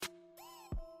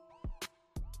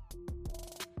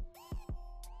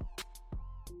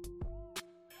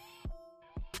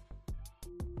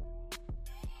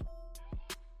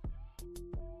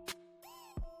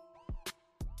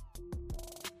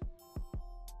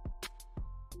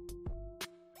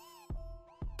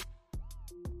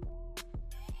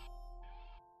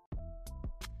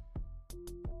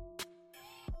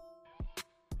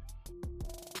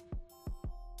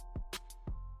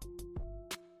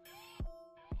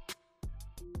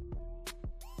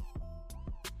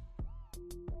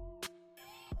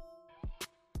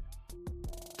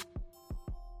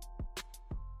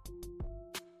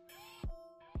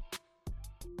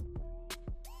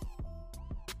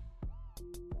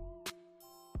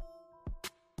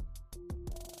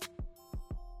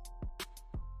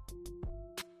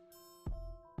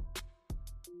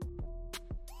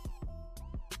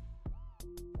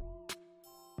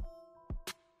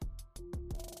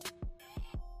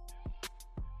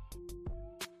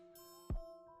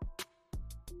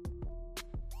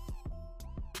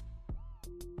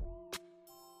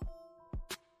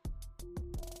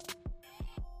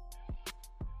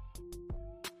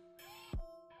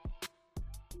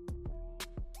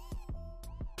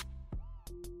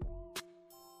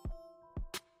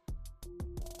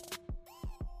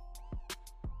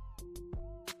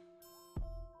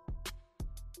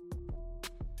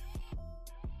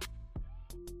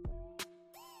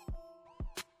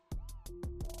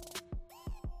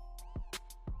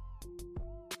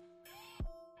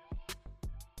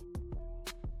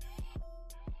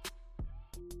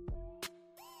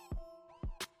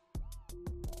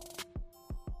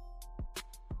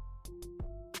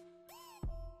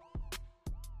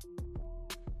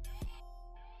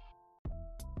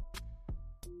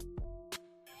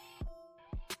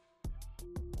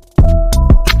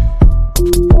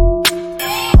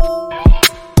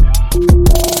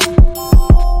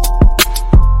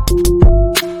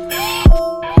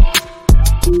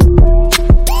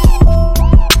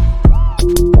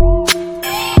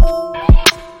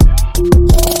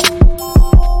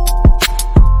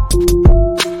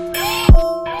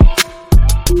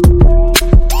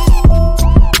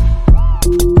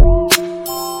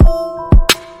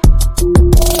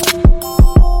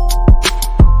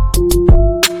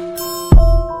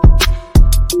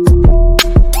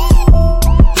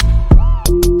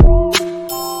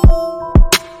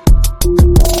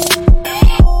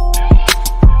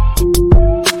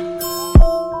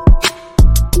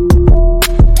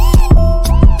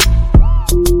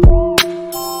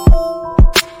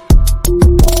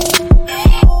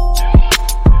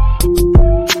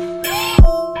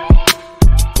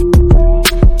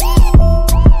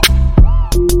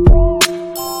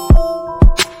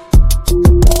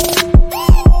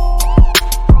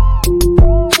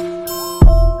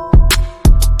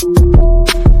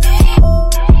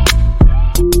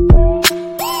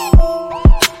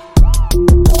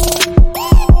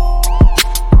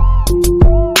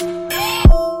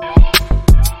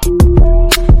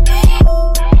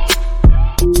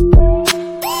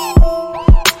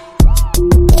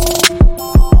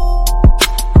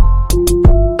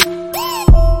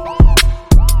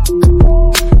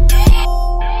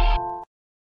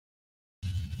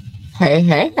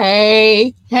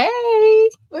Hey,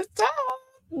 what's up?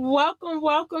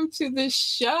 Welcome to the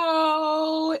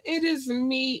show. It is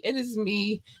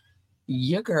me,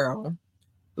 your girl,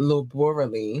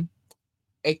 Laborally,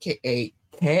 aka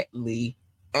Cat Lee,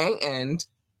 and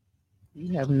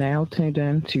You have now tuned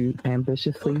in to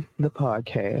Ambitiously the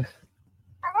podcast.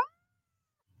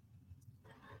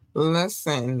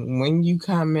 listen, when you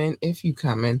come in, if you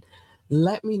come in,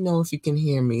 let me know if you can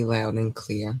hear me loud and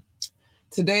clear.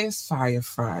 Today is Fire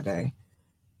Friday,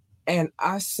 and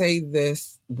I say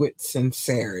this with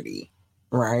sincerity,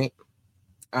 right?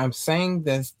 I'm saying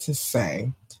this to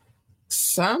say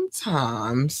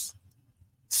sometimes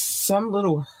some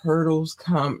little hurdles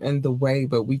come in the way,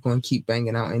 but we're going to keep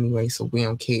banging out anyway, so we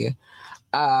don't care.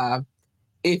 Uh,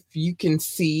 if you can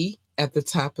see at the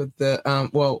top of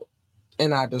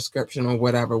in our description or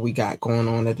whatever we got going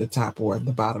on at the top or at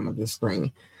the bottom of the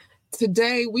screen,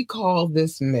 today we call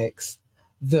this mix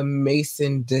the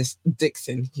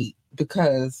Dixon Heat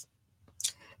because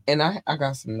and I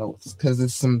got some notes because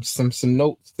there's some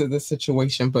notes to this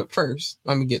situation. But first,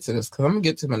 let me get to this because I'm gonna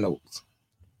get to my notes.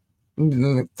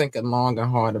 I'm thinking long and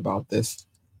hard about this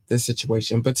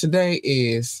situation. But today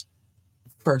is,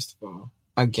 first of all,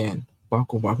 again,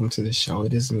 welcome to the show.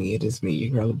 It is me, your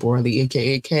girl Borley,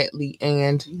 aka Catley,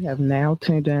 and You have now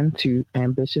tuned in to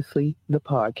Ambitiously the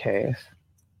podcast.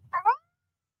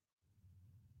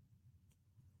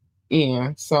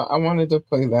 yeah. So I wanted to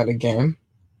play that again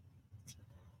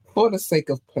for the sake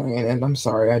of playing. And I'm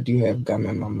sorry, I do have gum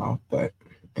in my mouth, but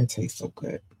it tastes so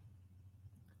good.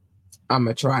 I'm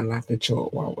gonna try not to chew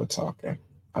it while we're talking.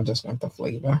 I just want the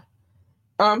flavor.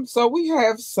 So we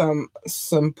have some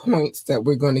points that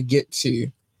we're going to get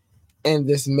to in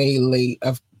this melee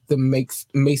of the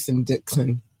Mason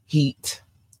Dixon Heat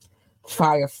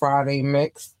Fire Friday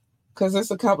mix, because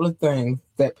there's a couple of things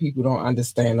that people don't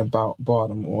understand about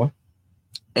Baltimore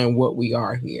and what we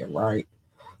are here, right?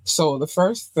 So the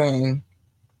first thing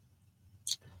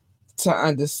to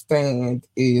understand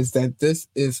is that this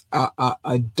is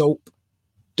a dope,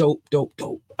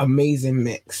 amazing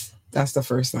mix. That's the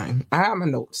first thing. I have my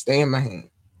notes. Stay in my hand.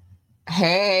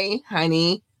 Hey,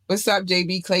 honey. What's up,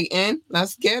 JB Clayton?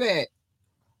 Let's get it.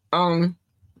 And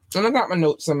I got my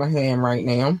notes in my hand right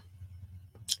now.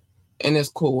 And it's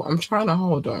cool. I'm trying to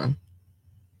hold on.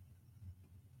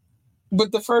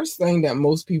 But the first thing that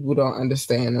most people don't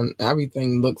understand, and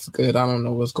everything looks good. I don't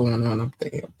know what's going on up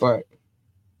there. But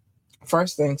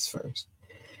first things first,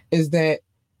 is that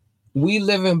we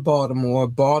live in Baltimore.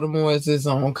 Baltimore is its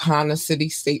own kind of city,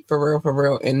 state, for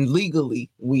real. And legally,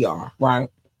 we are, right?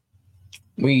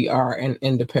 We are an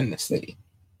independent city,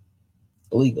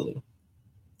 legally.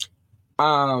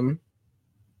 When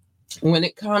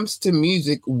it comes to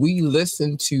music, we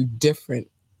listen to different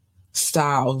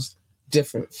styles,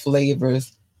 different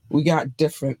flavors. We got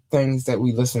different things that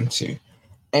we listen to.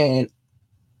 And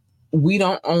we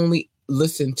don't only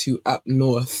listen to up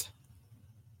north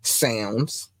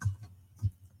sounds.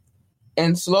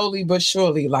 And slowly but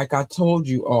surely, like I told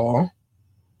you all,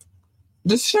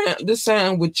 the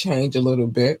sound would change a little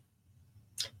bit,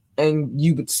 and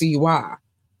you would see why.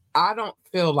 I don't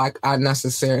feel like I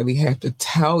necessarily have to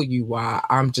tell you why.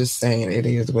 I'm just saying it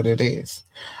is what it is.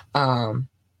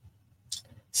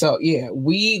 So yeah,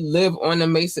 we live on the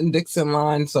Mason-Dixon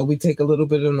line, so we take a little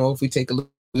bit of north, we take a little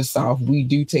bit of south, we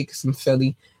do take some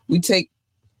Philly, we take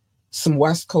some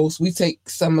West Coast, we take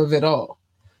some of it all.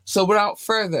 So without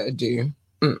further ado,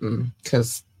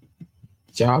 because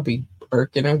y'all be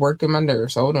irking and working my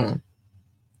nerves. Hold on.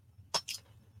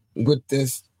 With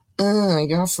this,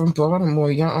 y'all from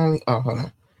Baltimore,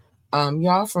 hold on.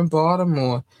 Y'all from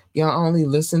Baltimore, y'all only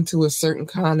listen to a certain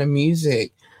kind of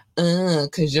music.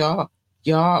 Cause y'all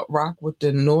rock with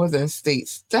the northern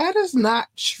states. That is not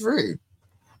true.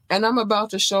 And I'm about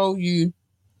to show you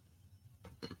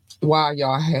why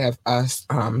y'all have us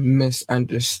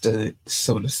misunderstood,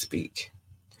 so to speak.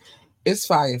 It's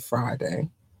Fire Friday.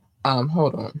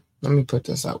 Hold on. Let me put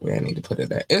this up where I need to put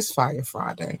it at. It's Fire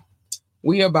Friday.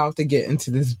 We about to get into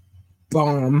this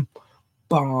bomb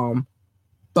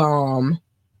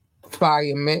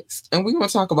fire mix. And we're going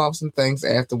to talk about some things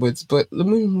afterwards. But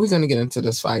we're going to get into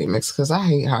this fire mix because I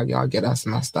hate how y'all get us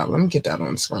messed up. Let me get that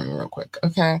on the screen real quick,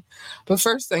 okay? But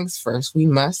first things first, we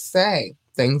must say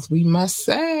things we must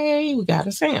say. We got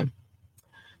to say them.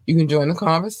 You can join the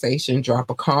conversation,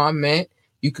 drop a comment.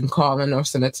 You can call in or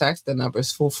send a text. The number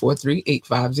is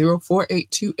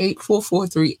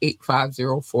 443-850-4828,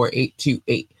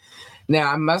 443-850-4828.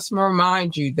 Now, I must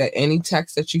remind you that any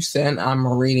text that you send, I'm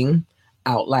reading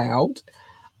out loud.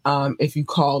 If you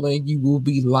call in, you will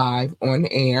be live on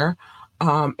air.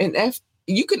 And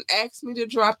you can ask me to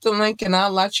drop the link and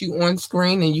I'll let you on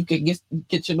screen and you can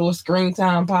get your little screen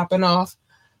time popping off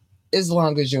as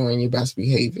long as you're on your best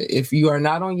behavior. If you are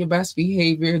not on your best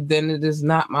behavior, then it is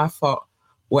not my fault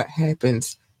what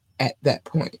happens at that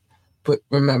point. But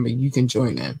remember, you can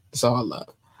join in. It's all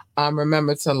love.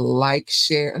 Remember to like,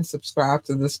 share, and subscribe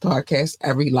to this podcast.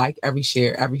 Every like, every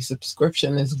share, every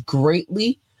subscription is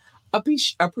greatly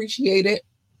appreciated.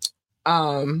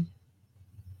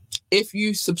 If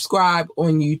you subscribe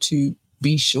on YouTube,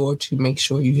 be sure to make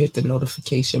sure you hit the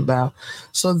notification bell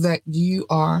so that you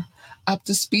are up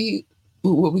to speed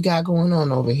with what we got going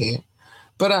on over here.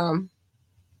 But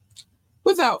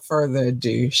without further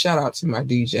ado, shout out to my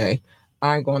DJ.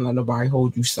 I ain't gonna let nobody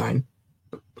hold you, son.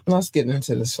 Let's get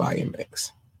into this fire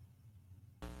mix.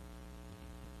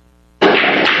 The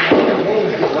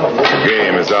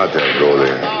game is out there, Goldie,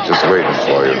 just waiting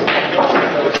for you.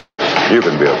 You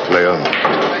can be a player,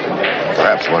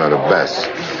 perhaps one of the best.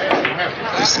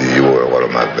 You see, you were one of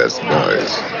my best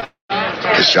boys,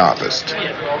 the sharpest.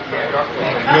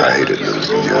 I hated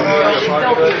losing you.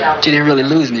 You didn't really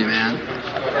lose me, man.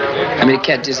 I mean, the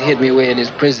cat just hit me away in his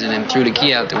prison and threw the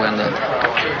key out the window.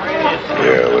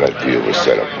 Yeah, well, that deal was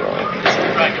set up wrong.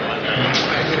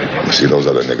 You see, those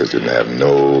other niggas didn't have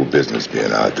no business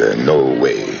being out there, no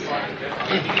way.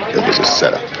 It was a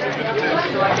setup.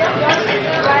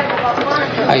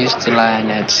 I used to lie in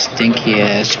that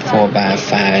stinky-ass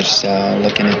 4x5 cell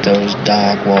looking at those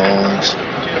dark walls.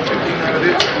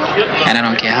 And I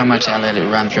don't care how much I let it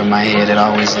run through my head, it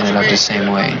always ended up the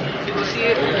same way.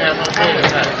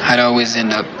 I'd always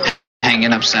end up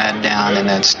hanging upside down in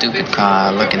that stupid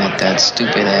car looking at that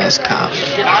stupid-ass cop.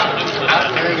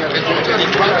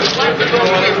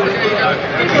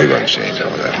 We're going to change all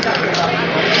that, man.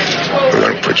 We're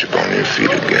going to put you on your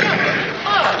feet again.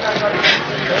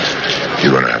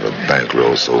 You're going to have a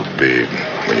bankroll so big,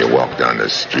 when you walk down the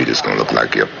street, it's going to look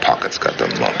like your pockets got the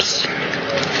mumps.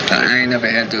 I ain't never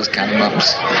had those kind of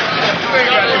mumps.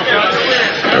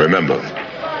 Now remember,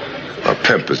 a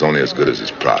pimp is only as good as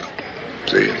his product,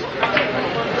 see?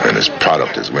 And his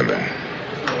product is women.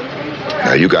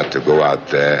 Now you got to go out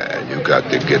there and you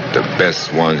got to get the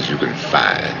best ones you can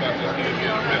find.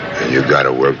 And you got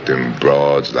to work them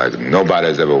broads like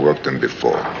nobody's ever worked them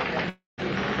before.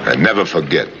 And never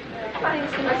forget,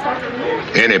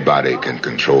 anybody can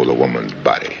control a woman's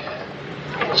body,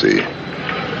 see?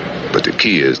 But the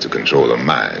key is to control her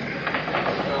mind.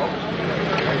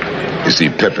 You see,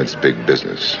 pimping's big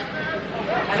business.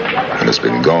 And it's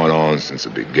been going on since the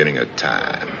beginning of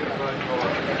time.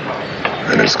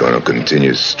 And it's going to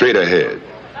continue straight ahead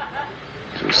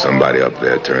till somebody up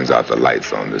there turns out the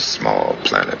lights on this small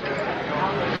planet.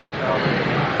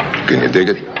 Can you dig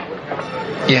it?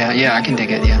 Yeah, I can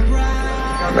dig it, yeah.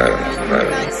 Madam.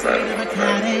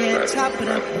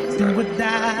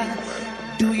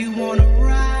 Do you want to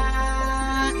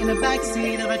ride in the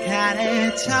backseat of a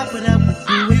Caddy? Chop it up with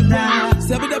you and I.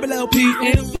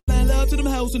 7LLPM. Love to them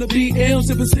house in the BL,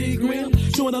 sipping Seagram,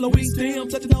 showing on the weak stem,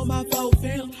 touching on my phone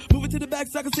film. Moving to the back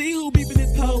so I can see who beeping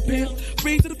this pole pimp.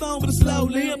 Free to the phone with a slow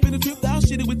limp, in a trip out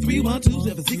shitty with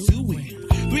 312-762 win.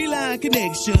 3-line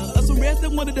connection, us some rest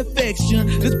that wanted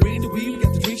affection. Let's bring the weed, we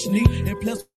got the drinks you need, and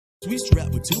plus we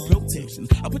strapped with 2 protections.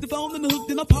 I put the phone in the hook,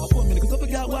 then I pause for a minute, cause I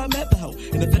forgot why I met the hoe.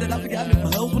 And the fact that I forgot me,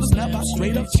 my hoes wanna snap, I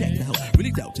straight up check the hoe.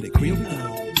 Really dope to the crib we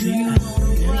go. Do you wanna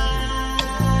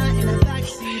ride in the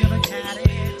backseat of a Caddy?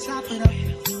 Chop it up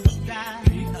and do the die.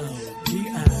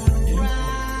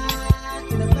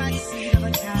 Ride in the backseat of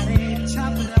a Caddy.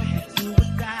 Chop it up and do the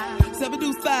die.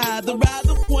 725, the ride,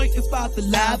 the point is spot the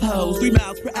live hoes. 3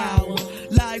 miles per hour.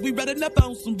 Like we running up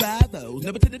on some rivals.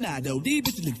 Never to deny though. These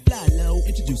bitches look fly low.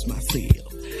 Introduce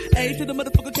myself. A to the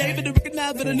motherfucker cave and to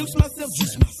recognize that I loose myself.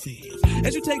 Juice myself.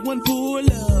 As you take one pull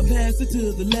up, pass it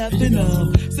to the left and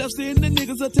self-centered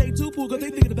niggas will take 2 pull, cause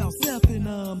they thinking about self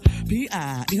and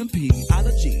P-I-M-P,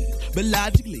 ology. But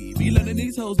logically, we learning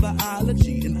these hoes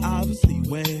biology. And obviously,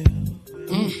 well,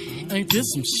 ain't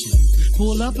this some shit?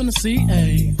 Pull up in the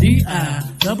C-A-D-I,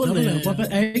 double L,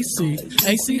 bumpin' AC.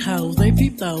 AC hoes, they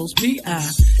peep those,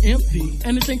 P-I-M-P.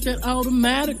 And they think that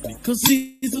automatically, cause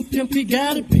he's a pimp, he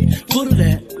gotta be. Put it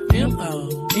at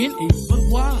M-O-N-E, but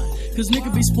why? Cause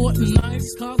nigga be sporting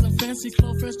nice cars and fancy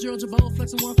clothes, fresh Georgia bowl,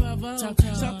 flexing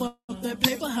 150. Chop up that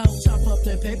paper house, chop up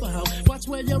that paper house. Watch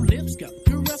where your lips go,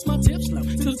 caress my tips slow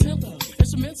to the tempo,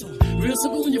 instrumental. Real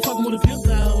simple when you fucking with a pimp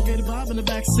though. Get a vibe in the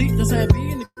back seat, that's how it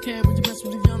be in the cab when you mess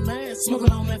with a young lad.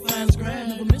 Smoking on that fine grass,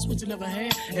 never miss what you never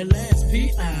had. At last,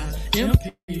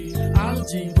 P-I-M-P,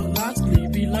 ology, but logically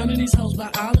be learning these hoes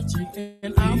biology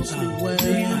and obviously well.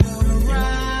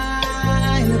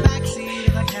 Ride in the backseat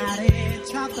of a Caddy,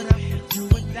 chop it up and do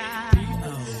or die.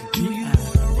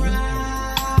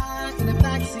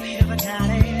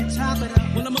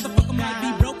 Well, a motherfucker might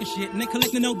be broke and shit, and they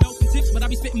collecting no dope and tips, but I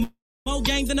be spitting more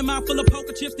games than a mouth full of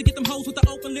poker chips to get them hoes with the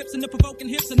open lips and the provoking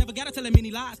hips. I never gotta tell them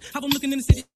many lies. How I'm looking in the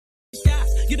city skies.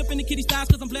 Get up in the kitty styles,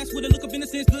 cause I'm blessed with a look of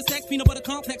innocence, good sex, peanut butter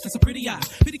complex, and some pretty eyes.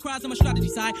 Pity cries on my strategy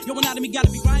side. Yo, anatomy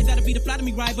gotta be right, that'll be the flat of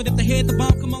me right. But if the head the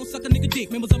bomb, come on, suck a nigga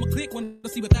dick. Members on my click, wanna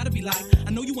see what that'll be like.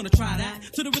 I know you wanna try that,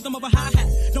 to the rhythm of a hi-hat.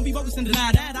 Don't be bogus and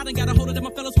deny that. I done got a hold of them,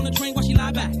 my fellas on the train while she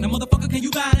lie back. Now motherfucker, can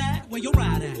you buy that? Where you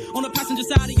ride at? On the passenger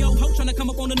side of yo ho, tryna come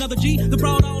up on another G. The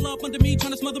broad all up under me,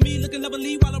 tryna smother me, looking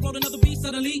lovely while I wrote another beat.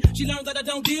 Suddenly, she learned that I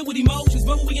don't deal with emotions.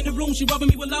 But when we in the room, she rubbing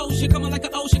me with lotion, coming like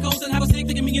an ocean coast and have a stick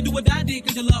to get me and do what I did,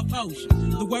 cause you love potion.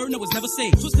 The word no was never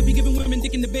said. Supposed to be giving women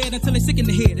dick in the bed until they sick in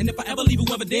the head. And if I ever leave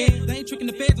whoever dead, they ain't tricking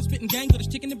the feds. I'm spitting gang with this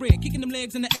chicken and bread, kicking them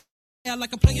legs in the air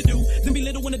like a player do. Then be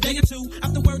little in a day or two.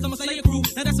 Afterwards, I'ma say a crew.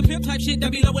 Now that's some pimp type shit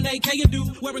that be low in AK and do.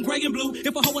 Wearing gray and blue.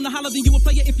 If a hoe wanna holler, then you a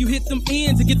player if you hit them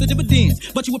ends and get the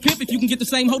dividends. But you a pimp if you can get the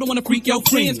same hoe to wanna freak your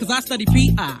friends. Cause I study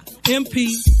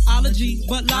P-I-M-P, ology,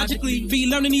 but logically be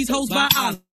learning these hoes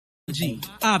biology.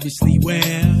 Obviously,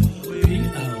 well,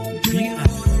 P-O-P-I.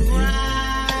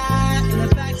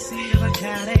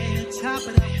 Top it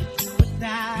up with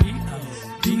that.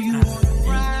 Do you wanna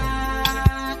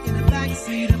ride in the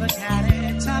backseat of a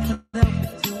caddy? Top it up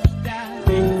with that.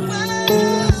 Do you wanna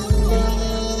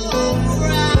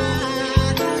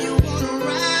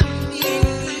ride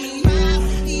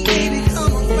me? Baby,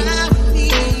 come on, ride me.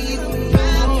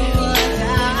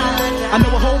 I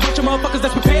know a whole bunch of motherfuckers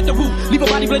that's prepared to root. Leave a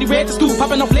body bloody red to stoop,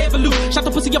 popping off lead balloon. Shot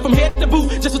the pussy up from head to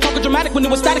boot. Just for talking dramatic when it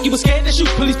was static, you was scared to shoot.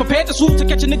 Police prepared to swoop to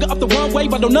catch a nigga up the one way,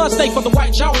 but don't none stay for the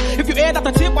white chalk. If you aired out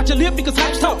the tip, watch your lip because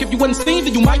hype's talk. If you wasn't steamed,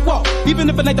 then you might walk. Even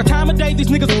if it ain't the time of day, these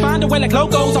niggas will find a way like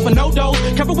logos off of no-dos.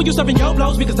 Careful when you serving your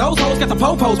blows because those hoes got the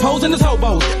po-pos, posing as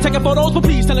hobos. Taking photos for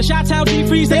please, tell a Chi-Town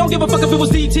G-Freeze. They don't give a fuck if it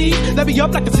was DT. Let me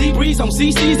up like the T-Breeze on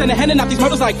CC's and they're handing out these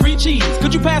murders like free cheese.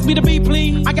 Could you pass me the beat,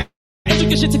 please? I got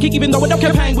intricate shit to kick even though I don't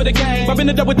campaign with a gang. Rubbing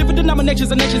it up with different denominations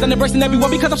and nations and embracing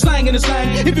everyone because I'm slanging the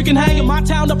slang. If you can hang in my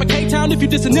town, up in K-Town, if you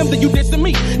dissing them, then you dissing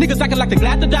me. Niggas acting like they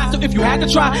glad to die, so if you had to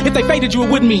try, if they faded you, it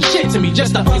wouldn't mean shit to me.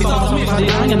 Just a niggas all somebody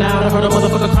lying out, I heard a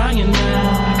motherfucker crying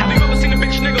now. Have you ever seen a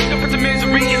bitch nigga that put the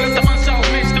misery and left the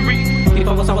unsolved mystery?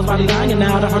 Before I was body lying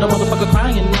out, I heard a motherfucker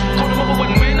crying now. Hold him over,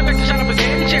 wasn't wearing the vest, shot up his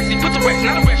head and chest. He put the rest,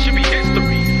 not a rest, should be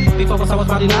history. Before I was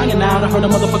body lying out, I heard a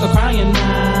motherfucker crying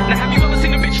now. Now have you ever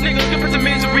seen a bitch nigga that put the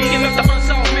misery and left the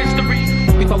unsolved mystery?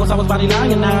 Before I was body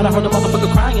lying out, I heard a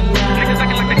motherfucker crying now. Niggas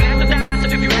acting like they glad to die,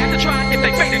 so if you had to try, if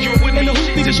they faded you, it wouldn't be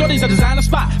shit. These shorties a designer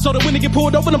spot, so that when they get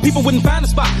pulled over, them people wouldn't find a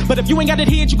spot. But if you ain't got it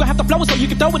here, you gon' have to flow it so you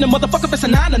can throw it in motherfucker if it's a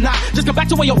 9 or not. Just come back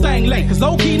to where your thing lay, cause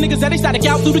low key niggas that they static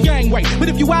out through the gangway. But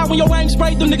if you out when your rain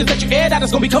sprayed, them niggas that you aired out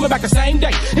is gonna be coming back the same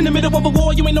day. In the middle of a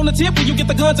war, you ain't on the tip where you get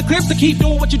the guns and clips to keep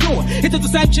doing what you're doing. It's the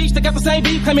same cheats that got the same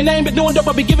beat, claiming name but doing dope,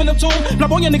 I be giving them to them. Now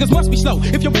boy, your niggas must be slow.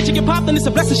 If you're rich and get popped, then it's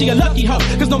a blessing, she a lucky hoe.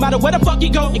 Cause no matter where the fuck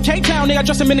you go, in K-Town, they got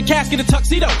dress him in a casket and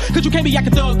tuxedo. Cause you can't be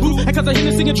acting thug boo, and cause of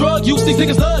Hennessy and drug use, these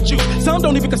niggas love you. Some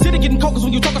don't even consider getting coke, cause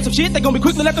when you talking some shit, they gon' be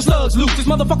quick to let the slugs loose. This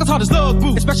motherfucker's hard as lug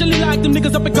boo. Especially like them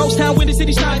niggas up in Ghost Town, Windy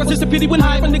City snipers. It's a pity when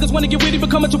hype, and niggas wanna get witty,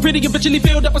 becoming too pretty, eventually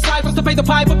filled up with ciphers to pay the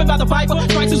pipe up and by the viper.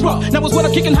 Strikes is rough, now it's what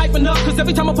I'm kicking hyping up. Cause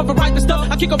every time I puff a right and stuff,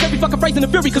 I kick off every fucking phrase in the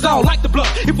fury, cause I don't like the bluff.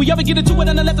 If we ever get into it,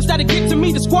 then I let the static get to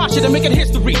me to squash it and make it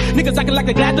history. Niggas acting like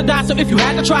they glad to die, so if you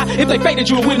had to try, if they faded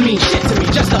you, it wouldn't mean shit to me.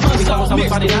 Just a unsolved mystery.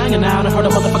 Somebody lying out, I heard a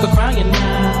motherfucker crying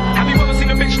now. Have you ever seen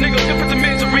a bitch nigga that put the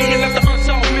misery and left the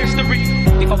unsolved mystery?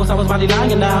 Before I was body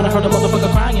lying out, I heard a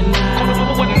motherfucker crying now. Hold him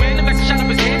over, wasn't wearing the vest, shot up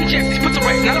his head and chest. He put the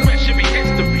rest, not a rest, should be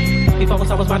history. Before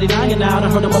I was body lying out, I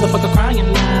heard a motherfucker crying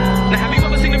now. Now have you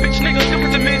ever seen a bitch nigga that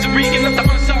put the misery and left the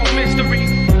unsolved mystery?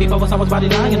 Before I was body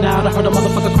lying out, I heard a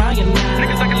motherfucker crying now.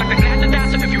 Niggas acting like they glad to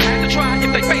die, so if you had to try,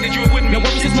 if they faded you, it wouldn't mean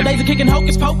shit. My days of kicking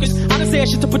hocus pocus. I done said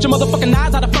shit to put your motherfucking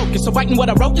eyes out of focus. So writing what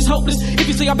I wrote is hopeless. If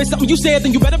you say I been something you said,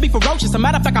 then you better be ferocious. As a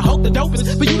matter of fact, I hope the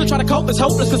dopest. For you to try to cope is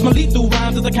hopeless. Cause my lethal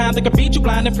rhymes are the kind that can beat you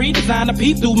blind and pre-designed. I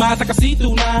peep through minds like I see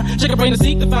through line. Shake a brain to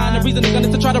seek to find the reason nigga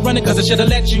is to try to run it. Cause I should've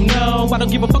let you know. I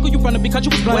don't give a fuck who you running because you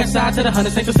was blind. West side to the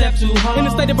 100, take a step too hard. In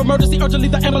a state of emergency, urgently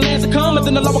the ambulance to come. And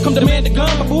then the law will come demand a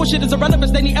gun. But bullshit is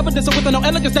irrelevant. They need evidence. So with no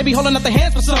elegance, they be holding up their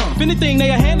hands for some. If anything,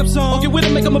 they a hand of some. Or get with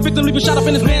him, make him a victim, leave a shot up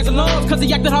in his hands and lungs. Cause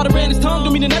he acted hard and ran his tongue.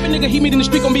 Don't mean that every nigga he meet in the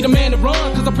street gon' be the man to run.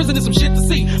 Cause the prison is some shit to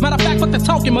see. Matter of fact, fuck the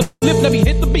talking, my lip let me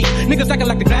hit the beat. Niggas acting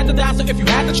like they glad to die, so if you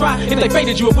had to try, if they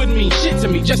faded you, it wouldn't mean shit to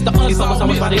me. Just the unsolved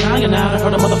mystery. Somebody lying out, I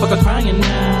heard a motherfucker crying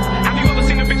now. Have you ever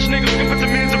seen a bitch nigga that put the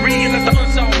misery and left the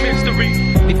unsolved mystery?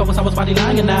 Before I was body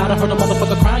lying out, I heard a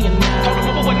motherfucker crying now. Hold him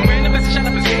over, wasn't wearing the vest, shot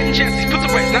up his head and chest. He put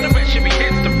the rest, not a rest, should be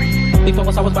history. Before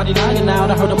I was body lying out,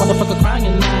 I heard a motherfucker crying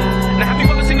now. Now have you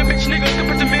ever seen a bitch nigga that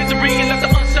put the misery and left the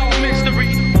unsolved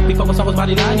mystery? Before I was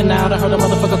body lying out. I heard a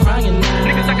motherfucker crying now.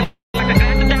 Niggas acting like they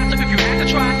had to die, so if you had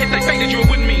to try, if they faded you, it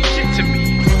wouldn't mean shit to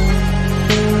me.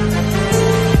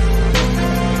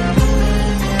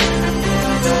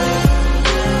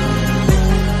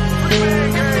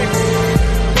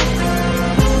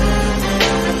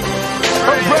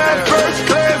 First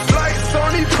class flights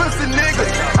on these pussy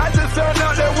niggas. I just found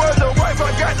out that was a wife,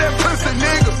 I got that pussy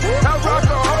nigga. I rock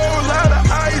a whole lot of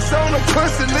ice on the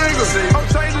pussy niggas. I'm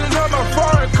changing up my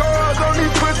foreign cars on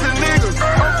these pussy niggas.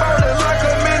 I'm falling like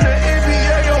I'm in the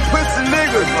NBA on pussy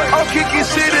niggas. I'm kicking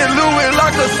shit in Louis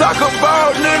like a soccer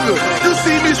ball nigga. You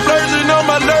see me splurging on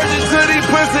my allergic to these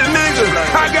pussy niggas.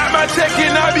 I got my check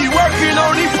and I be working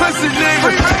on these pussy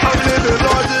niggas. I'm living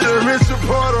larger than Richard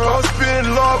Porter, I'm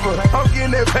spitting lava. I'm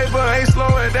getting that paper, ain't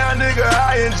slowing down, nigga,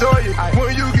 I enjoy it.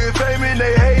 When you get famous,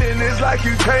 they hating, it's like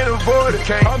you can't avoid it.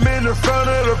 I'm in the front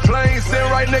of the plane,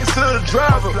 sitting right next to the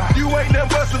driver. You ain't nothing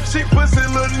but some cheap pussy,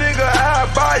 little nigga, I'll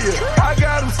buy you. I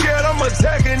got them scared, I'm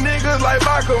attacking niggas like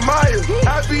Michael Myers.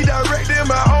 I be directing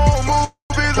my own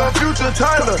movies on Future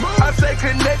Tyler. I stay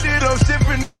connected, I'm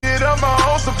shipping it, I'm my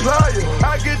own supplier.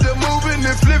 I get to moving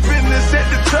and flipping and set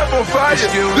the trap on fire.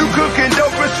 You cooking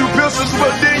dope and shoot pistols,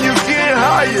 but then you getting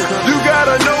higher. You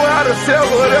gotta know how to sell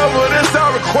whatever, that's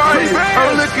all required.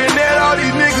 I'm looking at all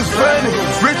these niggas funny,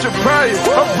 Richard Pryor.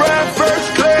 I'm riding first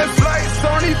class flights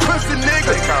on these pussy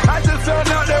niggas. I just found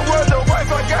out that was a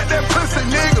wife, I got that pussy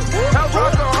nigga. I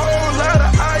rock a whole lot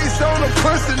of ice on the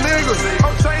pussy niggas.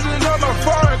 I'm changing up my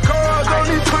foreign cars on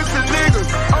these pussy niggas.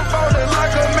 I'm falling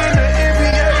like I'm in the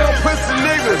NBA on pussy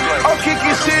niggas. I'm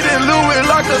kicking shit in Louis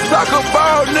like a soccer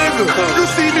ball nigga. You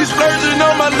see me splurging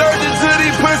on my allergic to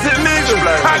these pussy niggas.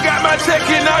 I got my check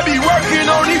and I be working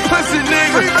on these pussy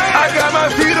niggas. I got my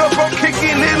feet up, I'm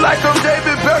kicking it like I'm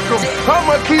David Beckham.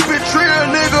 I'ma keep it real,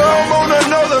 nigga, I'm on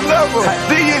another level.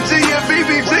 D&G and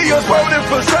BBG are voting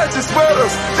for such a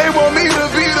sweaters. They want me to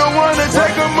be the one to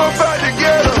take them up out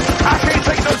together. I can't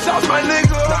take no shots, my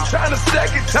nigga, I'm trying to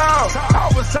stack it tall.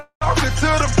 I was talking to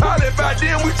the pilot, by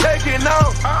then we taking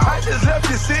off. I just left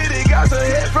the city, got some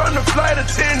head from the flight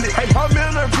attendant. I'm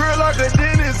in a grill like a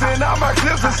dentist and all my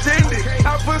clips extended.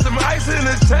 I put some ice in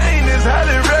the chain, it's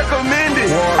highly recommended.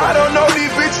 I don't know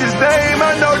these bitches' name,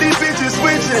 I know these bitches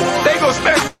switching. They gon'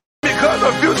 smash me cause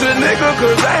a future nigga,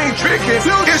 cause I ain't tricking.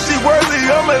 If she worthy,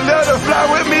 I'ma let her fly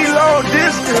with me long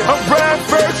distance. I'm riding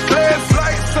first class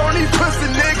flights on these pussy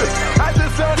niggas. I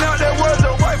just found out that was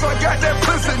a wife, I got that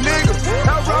pussy nigga.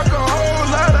 I rock a whole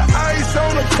lot of ice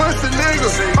on the pussy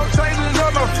niggas. I'm changing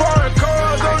up my foreign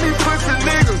cars on these pussy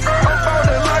niggas. I'm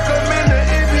falling like I'm in the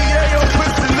NBA on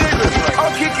pussy niggas.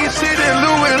 I'm kicking shit in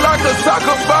Louis like a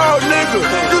soccer ball nigga.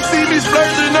 You see me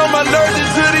splurging on my allergic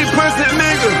to these pussy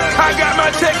niggas. I got my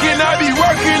check and I be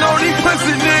working on these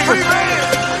pussy niggas.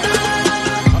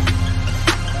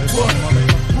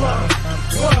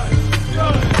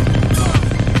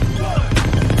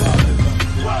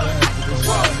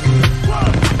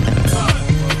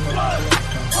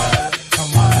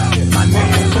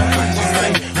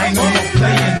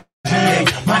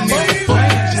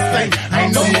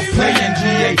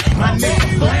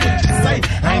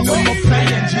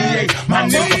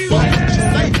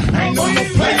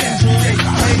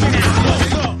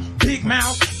 Big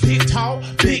mouth, big talk,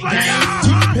 big game,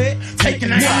 keep pet,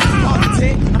 taking aim,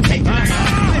 politics, I'm taking aim,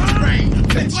 plenty rain,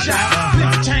 plenty shot,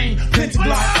 plenty chain, plenty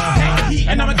block, plenty heat,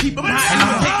 and I'ma keep them high, and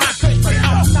I'ma take my cut straight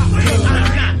off top, cause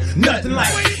I'm not nothing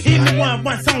like anyone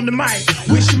once on the mic.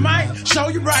 Wish you might, show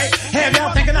you right, have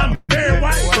y'all thinking I'm very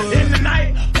white. In the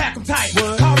night, pack them tight,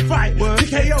 call the fight,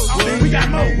 TKO, we got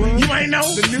more, you ain't know,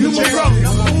 you more broke,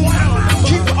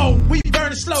 keep it old, we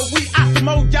burn it slow, we out the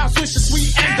mode, y'all switch the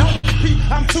sweet and don't repeat.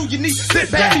 I'm too unique,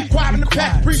 sit back, be quiet in the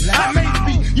pack, breathe. I made the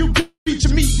beat, you beat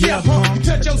your meat, yeah, punk, you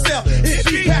touch yourself, it's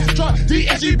be past truck,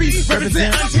 DSGB,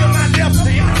 represent until my death,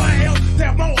 say anyone else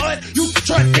that won't us, you can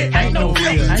trust it, ain't no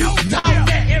real, you talk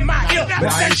that in my ear, but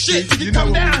that shit till you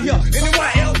come down here,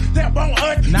 anyone else that won't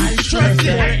us, you can trust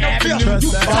it, ain't no real,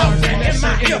 you talk that in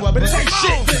my ear, but that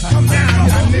shit till come down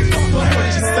here, my nigga, fuck what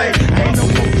you say, ain't no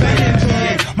more playing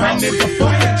GA, my nigga,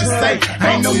 fuck what you say,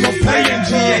 ain't no more playing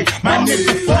GA, my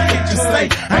nigga, fuck what you say,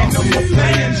 ain't no more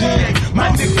playing GA, my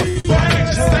nigga, fuck what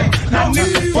you say, my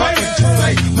nigga, fuck what you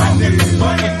say, my nigga,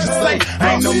 fuck what you say,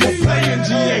 ain't no more playing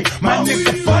GA, my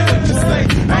nigga, fuck what you say,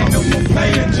 ain't no more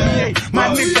playing GA, my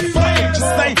nigga, fuck what you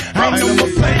say, ain't no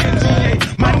more playing GA,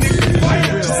 my nigga, fuck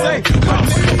what you say, my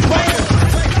nigga, fuck what you say.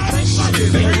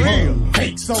 Shit ain't real.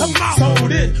 Fake sold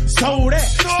this, sold that.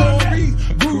 Story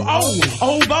grew old,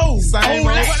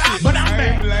 but I'm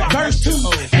back. Verse 2,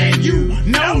 and you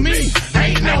know me,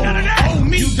 ain't no old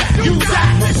me. You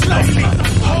die slowly,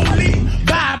 holy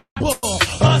Bible,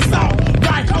 assault.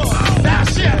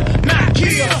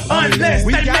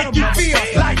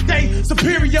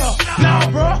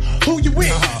 Who you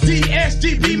with?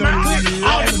 DSGP, my clique.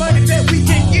 All the money that we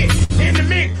can get in the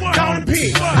mix, gonna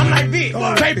pick. I'm like Vic,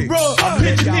 baby bro,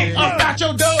 pitch your dick up out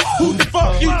your door. Who the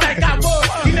fuck you think I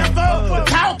was? You never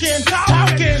talking.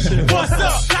 What's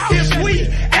up? If we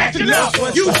acting up,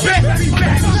 you better be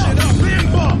back.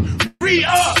 Limbo,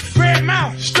 re-up, red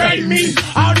mouth, straight me.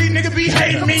 All these niggas be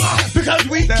hating me because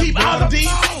we keep all the D.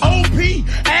 OP,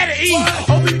 add an E,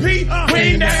 OPP, we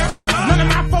ain't down. None of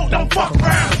my folk don't fuck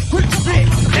around. Quit the spit,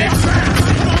 and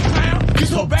round. You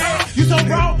so bad, you so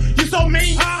raw, you so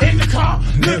mean. In the car,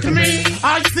 look at me.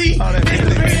 All you see is the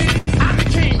bed. I'm the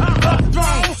king of the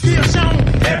throne, still shown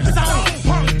every song.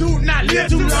 Punk dude not live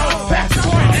too long. Pass the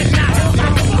coin and not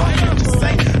just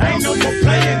say, ain't no more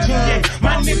playing GA.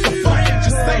 My nigga fucking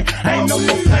just say, ain't no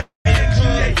more playing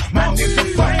GA. My nigga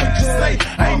fucking just say,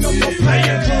 ain't no more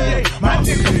playing GA. My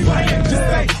nigga fucking just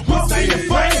say, what's ain't the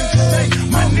fucking just say.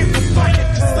 My nigga fucking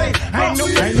just say, ain't no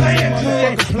more playing GA.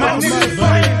 My nigga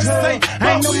fucking just say,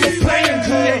 ain't no more playing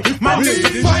GA. My nigga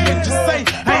fucking just say,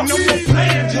 ain't no more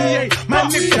playing GA. My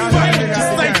nigga fucking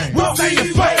just say, what's ain't the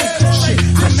fucking shit.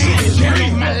 I made it carry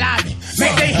my lobby,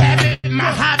 make they have it, my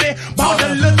hobby. Bought the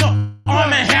liquor on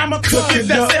the hammer, cookies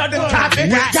that sell the coffee.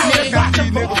 Got me watching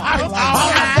for all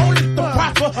I want is to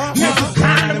prosper. Niggas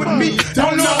grinding with me,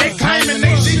 don't know they claiming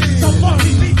they shit. So fuck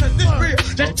me, cause this real.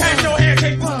 Just change your hair,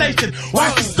 take the station.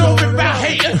 Watch the story about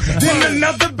hating, then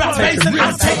another about facing.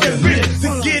 I'm taking risks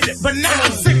to get it, but now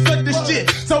I'm sick of this shit.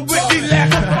 So with these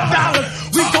last couple dollars,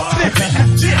 we gon' flip it.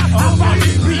 Shit, I'm on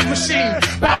this beat machine.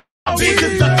 Big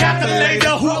as a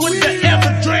calculator, who would have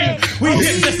ever dream? We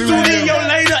hit the studio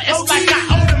later, it's like I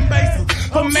owe them bases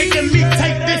for making me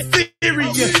take this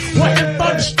serious. Wasn't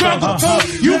for the struggle,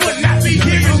 you would not be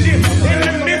hearing this. In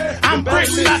the midst, I'm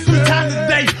breaking about 3 times a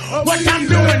day. What I'm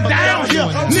doing down here,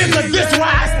 nigga, this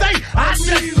why I stay. I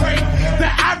just pray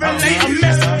that I relay a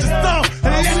message to some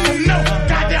and let them know,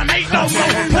 goddamn, ain't no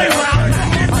more play around.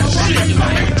 Shit, my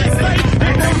nigga say,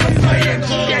 ain't no more playing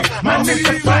GA. My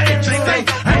nigga fighting just say,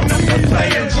 ain't no more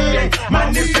playing GA. My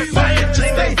nigga fighting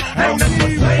just say, ain't no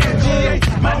more playing GA.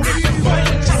 My nigga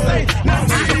fighting just say, my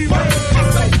nigga fighting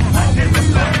just say, my nigga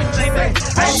fighting just say,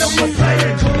 ain't no more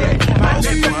playing GA. My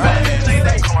nigga fighting just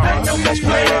say, ain't no more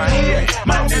playing GA.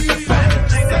 My nigga fighting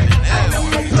just say, ain't no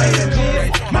more playing GA.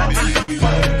 My nigga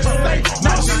fighting just say,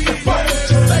 my nigga fighting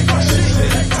just say.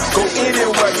 Go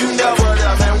anywhere, you never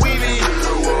there, man. We be.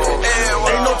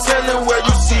 Ain't no telling where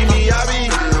you see me, I be.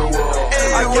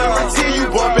 I guarantee you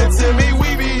bump into me, we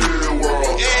be.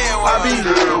 I be.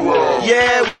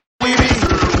 Yeah, we be.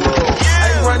 I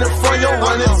ain't running from you,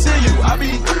 running to you. I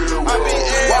be.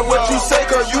 Why what you say,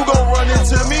 cause you gon' run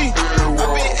into me.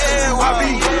 I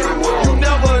be. You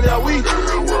never there, we.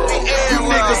 You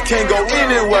niggas can't go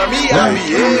anywhere, me, I be.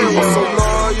 I'm so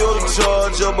loyal to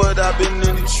Georgia, but I been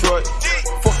in Detroit.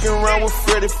 Fucking around with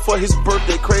Freddie for his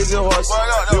birthday, crazy horse.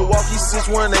 Milwaukee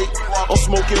 618, I'm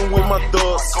smoking with my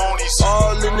thugs.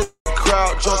 All in the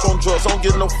crowd, drunk on drugs, don't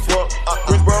get no fuck.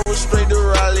 Greensboro straight to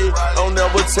Raleigh, don't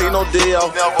never take no day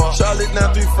off. Charlotte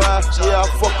 935, yeah, I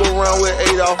fuck around with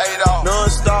 8 off.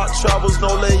 Non-stop travels,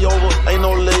 no layover, ain't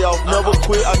no layoff. Never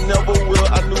quit, I never will,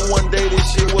 I knew one day this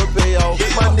shit would pay off. Hit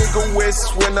my nigga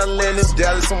West when I land in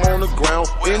Dallas, I'm on the ground.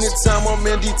 Anytime I'm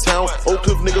in D-Town, Oak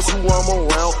Cliff niggas who I'm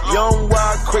around. Young,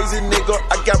 wild, crazy nigga,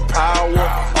 I got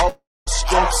power.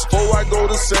 Before I go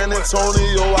to San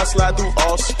Antonio, I slide through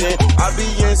Austin. I be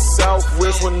in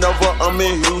Southwest whenever I'm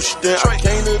in Houston. I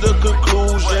came to the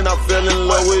conclusion, I fell in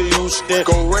love with Houston.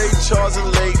 Go Ray Charles and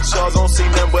Lake Charles, don't see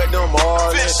nothing but them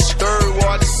Marlins. Third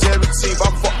Ward to 17th, I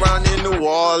fuck around in New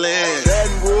Orleans.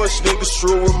 Baton Rouge niggas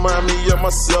true remind me of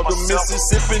myself. The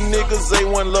Mississippi niggas ain't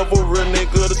one love, a real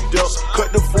nigga to death.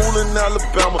 Cut the fool in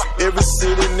Alabama, every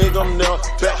city nigga I'm there.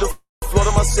 Back to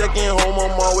Florida, my second home,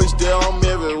 I'm always there, I'm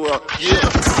everywhere. Yeah,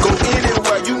 go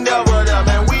anywhere, you never there,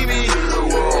 man, we be.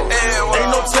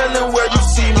 Ain't no telling where you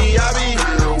see me, I be.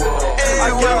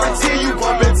 I guarantee you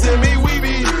bump into me, we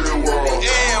be.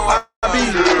 I be.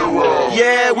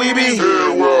 Yeah, we be.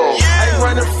 I ain't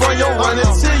running from you,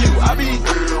 running to you, I be.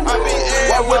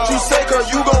 Why what you say,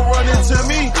 cause you gon' run into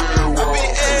me.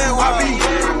 I be.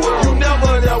 You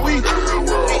never there, we.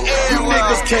 You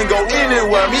niggas can't go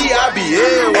anywhere, me, I be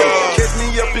everywhere. Catch me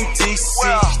up in DC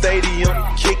Stadium,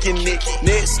 kicking it.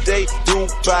 Next day,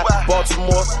 Dubai,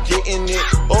 Baltimore, getting it.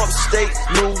 Upstate,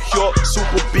 New York,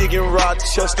 super big in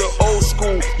Rochester. Old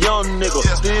school, young nigga,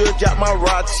 still got my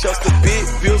Rochester. Big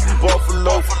bills in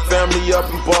Buffalo, family up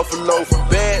in Buffalo.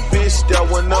 Bad bitch that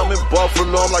when I'm in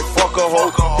Buffalo, I'm like fuck a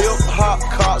hoe. Hip hop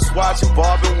cops watching,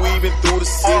 bobbing, weaving through the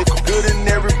city. Good in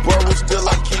every borough, still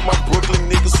I keep my Brooklyn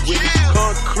niggas with me.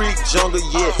 Concrete jungle,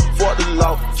 yeah, fuck the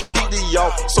law. Keep the y'all,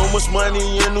 talk. So much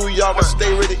money in New York, I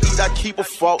stay ready to eat, I keep a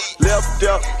fork. Left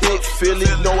up, hit Philly,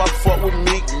 know I fuck with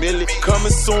Meek Millie.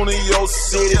 Coming soon to your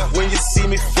city, when you see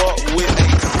me fuck with me.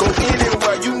 Go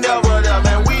anywhere, you never there,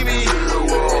 man, we be.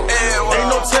 Ain't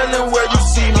no telling where you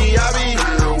see me, I be.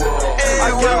 I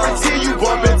guarantee you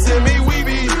bump into me, we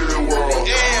be.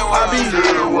 I be,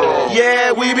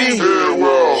 yeah, we be.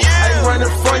 I ain't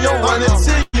running from you, running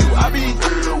to you, I be.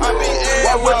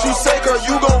 Why what you say, cause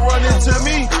you gon' run into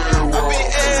me.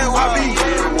 I be,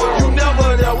 you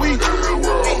never there, we.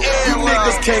 You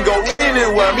niggas can't go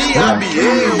anywhere, me, I be.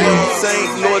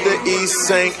 St. Louis to East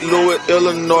St. Louis,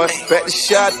 Illinois. Back to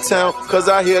Chi-Town, cause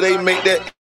I hear they make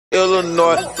that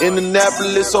Illinois,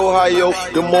 Indianapolis, Ohio,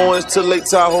 Des Moines to Lake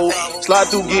Tahoe. Slide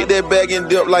through, get that bag and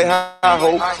dip like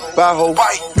hi-ho, bye-ho.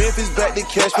 Memphis back to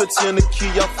cash for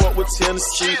Tennessee, I fuck with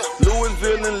Tennessee.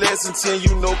 Louisville and Lexington,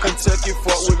 you know Kentucky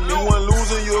fuck with me. One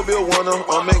losing, you'll be a winner.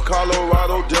 I'm in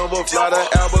Colorado, Denver, fly to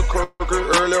Albuquerque,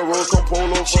 early rose, come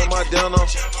polo for my dinner.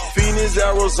 Phoenix,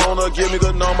 Arizona, give me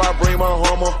the number, I bring my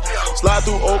Hummer. Slide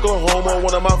through Oklahoma,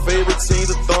 one of my favorite teams,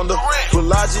 the Thunder.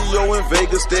 Bellagio in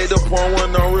Vegas, stayed the point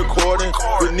when I'm recording.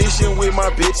 Venetian with my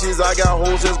bitches, I got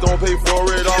hoes that's gon' pay for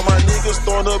it. All my niggas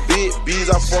throwing up big bees,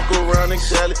 I fuck around in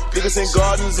Cali. Niggas in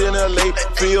gardens in LA,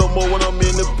 feel more when I'm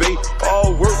in the Bay.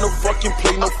 All work, no fucking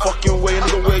play, no fucking way,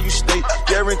 nigga, where you stay.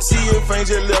 Guarantee if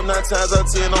ain't just left 9 times out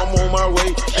of 10, I'm on my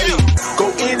way. Hey, go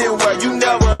anywhere, you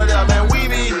never there, man, we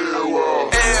be.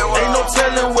 Ain't no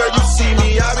telling where you see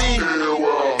me, I be.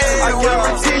 I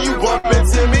guarantee you bump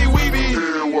into me, we be.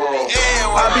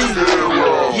 I be,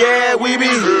 yeah, we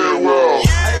be.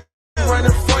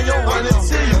 Running from you, running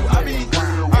to you, I be.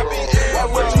 Why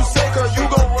what you say, cause you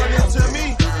gon' run into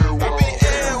me.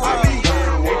 I be,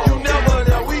 you never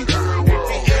there, we.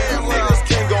 Niggas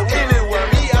can't go anywhere,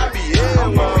 me, I be.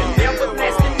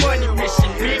 Everlasting money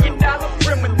mission, $1 million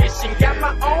premonition. Got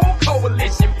my own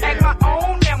coalition, pack my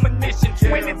own ammunition.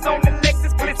 20s on the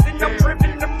Lexus glisten, I'm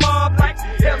dripping the mob like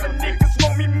hella niggas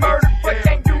want me murdered, but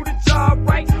can't do the job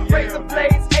right. Razor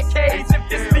blades, AKs, if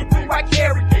this lethal, I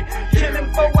carry it.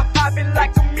 Killing for a hobby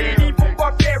like a medieval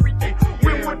barbarian.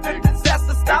 When would the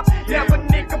disaster stop? Never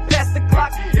nigga past the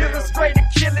clock. Illustrated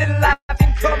killing live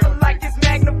in color like it's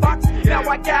Magnavox. Now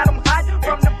I got them hot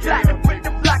from the block and put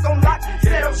the block on lock.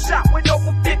 Set up shop with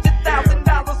over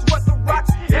 $50,000 worth of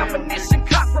rocks. Ammunition,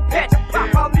 cock, repair the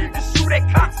pop. I'll need to shoot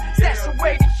at cops. Stash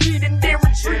away the heat and then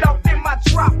retreat off in my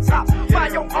drop top.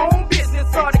 Mind your own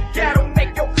business or the ghetto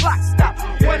make your clock stop.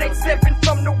 187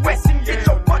 from the west and get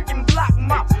your fucking block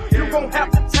mop. You gon' have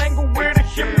to tangle with a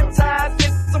hypnotized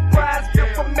and surprise. Built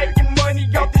for making money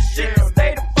off this shit to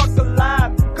stay the fuck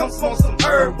alive. Come smoke some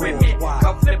herb with me.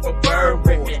 Come flip a bird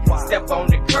with me. Step on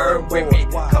the curb with me.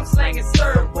 Come slang and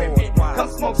serve with me. Come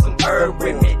smoke some herb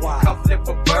with me. Come flip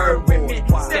a bird with me.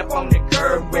 Step on the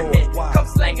curb with me. Come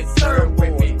slang and serve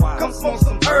with me. Come smoke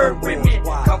some herb with me.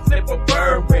 Come flip a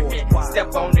bird with me.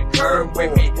 Step on the curb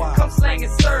with me. Come slang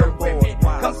and serve with me.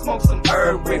 Come smoke some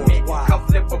herb with me. Come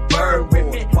flip a bird with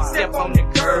me. Step on the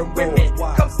curb with me.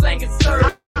 Come slang and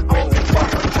serve. Only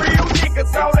fuck with real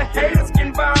niggas. All the haters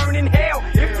can burn in hell.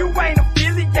 If you ain't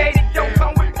affiliated, don't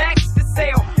come with packs to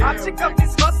sell. Object of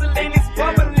this hustling is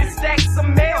bubbling stacks of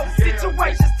mail.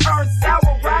 Situations turn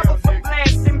sour, rivals are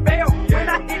blasting bail. When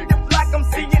I hit the block, I'm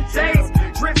seeing J's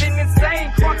driven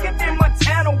insane. Crunking in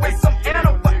Montana with some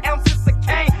anna for ounces of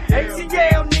cane.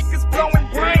 ATL niggas blowing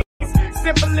brains,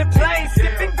 simple and plain.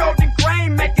 Sipping golden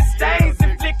grain, making stains,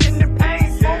 inflicting the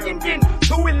pain. Smoking, getting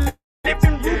to it,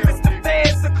 living ruthless. The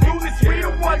feds are clueless. We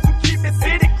the ones who keep it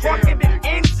city crunking in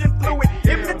engine fluid.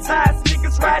 Hypnotized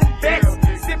niggas riding bets,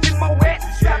 sipping my wet.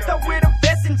 Strapped up with a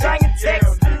vest and giant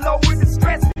text. Low with the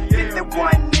stress.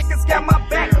 51 niggas got my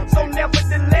back, so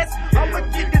nevertheless, I'ma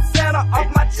get this Santa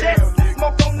off my chest.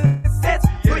 Smoke on the sets,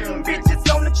 putting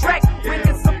bitches on the track.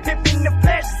 Witness a pimp in the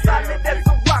flesh, solid as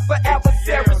a rock for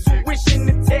adversaries who wishing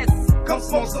to test. Come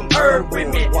smoke some herb with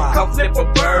me, come flip a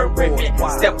bird with me.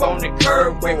 Step on the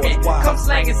curb with me, come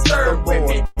slang and serve with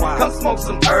me. Come smoke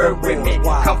some herb with me,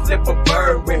 come flip a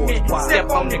bird with me. Step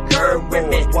on the curb with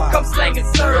me, come slang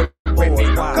and serve with me.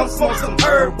 Come smoke some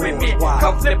herb with me.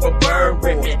 Come flip a bird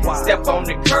with me. Step on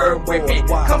the curb with me.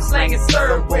 Come slang and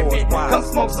serve with me. Come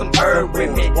smoke some herb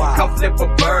with me. Come flip a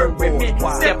bird with me.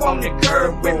 Step on the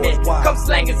curb with me. Come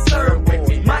slang and serve with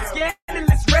me. My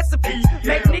scandalous recipe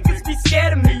make niggas be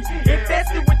scared of me.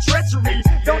 Infested with treachery.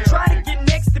 Don't try to get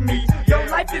next to me. Your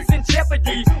life is in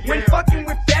jeopardy when fucking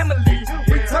with family.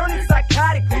 Returning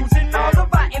psychotic, losing all of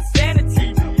our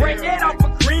insanity. Break it off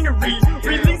of greenery.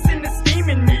 Releasing the steam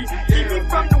in me.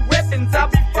 From the weapons, I'll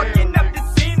be fucking up the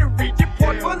scenery.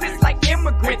 Deport bullets like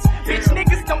immigrants. Bitch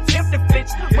niggas don't tempt to flinch.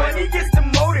 Money is the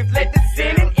motive, let the sin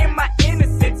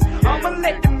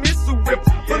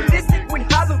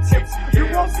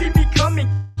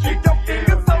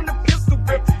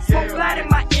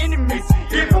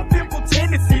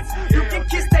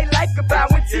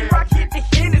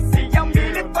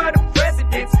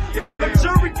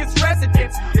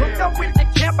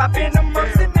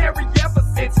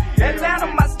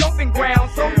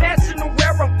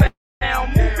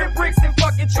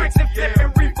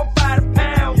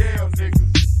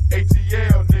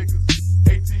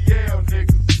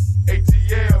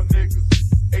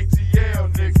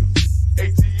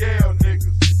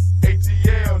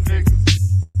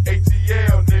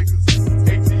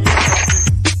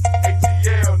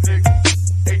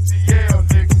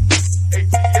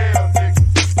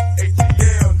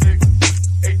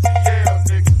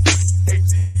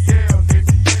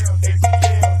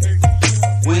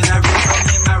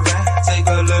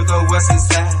what's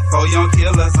inside. 4 young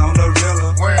killers on the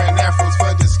rilla. Wearing afros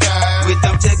for disguise. With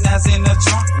them tech knives in the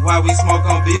trunk while we smoke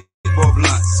on big boy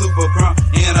blunt. Super crunk.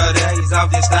 In the days off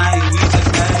this thing, we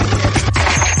just made.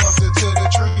 Busted to the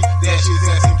tree. Dash his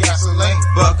ass in gasoline.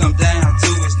 Buck him down to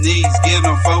his knees. Give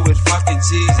him 4 with fucking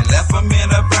cheese. And left him in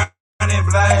a burning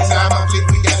blaze. Time I click,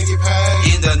 we gotta get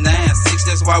paid. In the 9-6,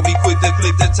 that's why we quit the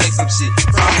clip to take some shit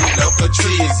from the local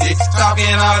trees. It's talking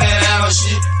all that animal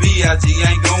shit. B.I.G.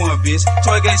 ain't going, bitch.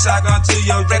 Toy gang shotgun to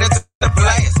your ready to the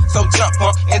blast. So jump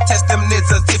on and test them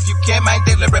nizzles if you can. My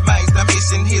daily remains the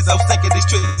mission. Here's those thinking these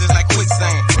trees is like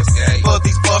quicksand. For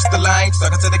these buster lines,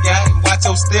 sucker to the game. Watch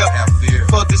your step.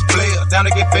 For this player, down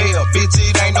to get bail. Bitch,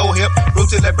 it ain't no hip.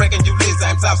 Rooted like breaking you liz.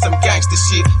 I'm off some gangster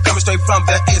shit. Coming straight from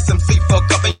the SMC. Fuck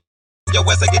up and your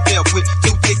ass I get dealt with.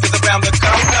 2 niggas around the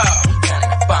corner.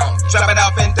 Drop it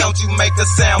off and don't you make a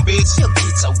sound, bitch. You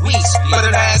get a wish, but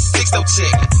an ass 6, don't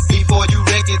check it. Before you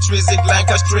wreck it, Trizzy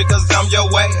blank, cause triggers on your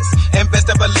ass. And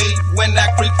best to believe, when I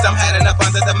creep, I'm hiding up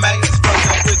under the mask.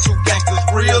 Frozen with you gangsters,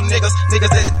 real niggas.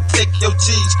 Niggas that take your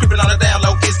cheese. Creeping on the down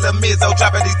low, it's Lil Mizzo.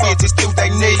 Dropping these bitches to they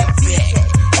knees.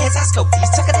 As I scope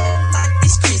these, check it out like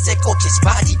these trees that gorgeous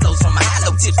body blows from my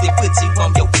hollow tips. They put you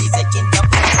on your knees, they can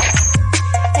up.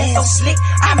 Ain't no slick,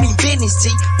 I mean business, G.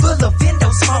 Full of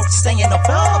window smoke, staying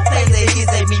above. Play that his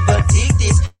at me, but dig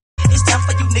this. It's time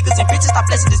for you niggas and bitches. Stop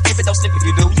blessing this gift, don't slip if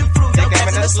you do. You prove your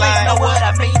dance in the slide. Know what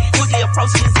I mean? Who the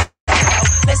approach is?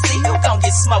 Let's see who gon'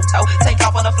 get smoked, ho. Take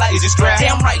off on the flight. Is it strapped?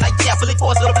 Damn right, like yeah, fully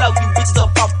forced to the blow. You bitches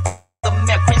up off the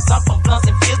map, Chris, I'm from blunts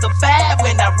and feels the vibe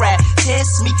when I rap.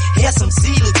 Test me, here's some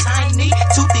sealer, tiny,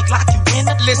 too thick like you in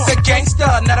the Listen, gangster,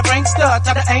 not a prankster,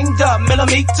 type of aimed up,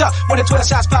 millimeter. When the 12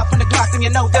 shots pop from the Glock, then you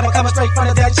know them are coming straight from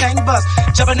the dead chambers.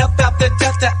 Jumping up out the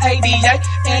Delta 88,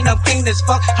 and I'm clean as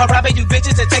fuck. I'm robbing you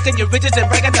bitches and taking your riches and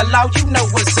breaking the law, you know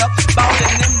what's up.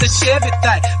 Ballin' in the Chevy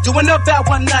thing, doing about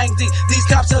 190. These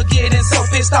cops are getting so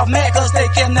pissed off, mad cause they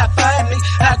cannot find me.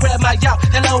 I grab my yacht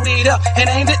and load it up, and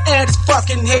aim it at his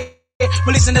fucking head.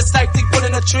 Releasing the safety, pulling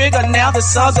the trigger. Now the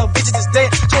sons of bitches is dead.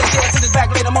 12 shots in his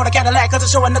back, later on a Cadillac, cause it's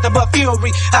showing nothing but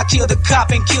fury. I killed the cop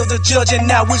and killed the judge, and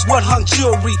now it's what hung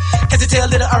jury. Can't you tell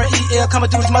little R-E-L coming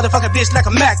through this motherfucking bitch like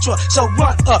a Mack truck? So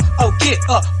run up, oh get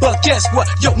up, but guess what?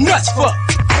 Yo, nuts fuck.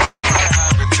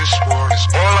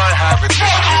 All I have in this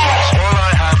world is all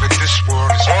I have in this world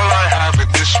is all I have in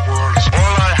this world is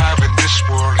all I have in this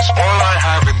world is all I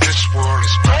have in this world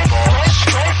is my thoughts.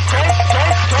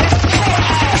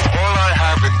 All I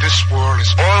have in this world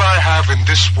is all I have in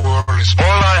this world is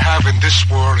all I have in this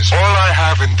world is all I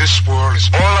have in this world is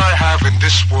all I have in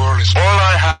this world is all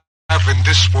I have in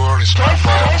this world is my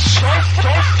thoughts.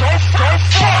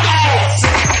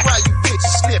 Why you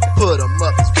bitches slip, put them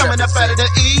up. Coming up out of the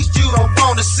east, you don't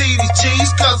wanna see these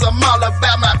G's, cause I'm all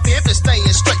about my pimp and staying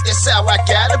straight, that's how I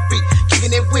gotta be.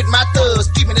 Kicking it with my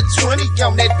thugs, keeping it 20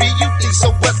 on that BUD,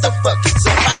 so what the fuck is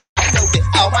up? I know that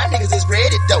all my niggas is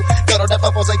ready though. Got all the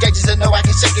up on some gauges and know I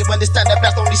can shake it when it's time to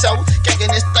blast on these shows. Kicking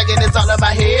this thugging is all in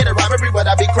my head, a robbery what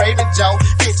I be craving, Joe.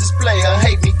 Bitches player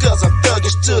hate me cause I'm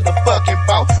thuggish to the fucking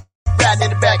bone.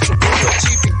 Riding in the back of the wheel,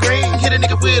 cheap and green. Hit a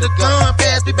nigga with a gun,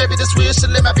 pass me baby the switch, so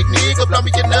let my big nigga blow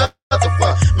me another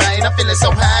one. Man, I'm feeling so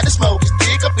high, the smoke is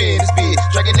thick up in this bitch.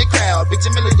 Dragging the crowd, bitch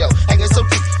Emilio, hanging so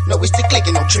deep. No, it's still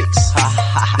clicking on tricks. Ha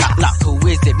ha ha, knock, who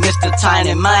is it? Mr.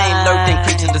 Tiny Man, lurking,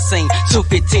 creep to the scene.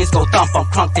 215s go thump, I'm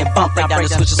crunked and bump. Break down the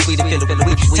switch, sweet and feel it.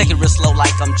 Take it real slow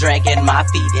like I'm dragging my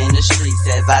feet in the streets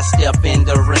as I step in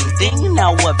the ring. Then you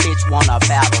know what bitch wanna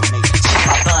battle me. Shoot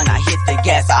my gun, I hit the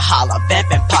gas, I holler.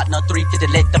 Vamping partner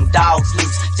 350, let them dogs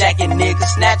loose. Jacking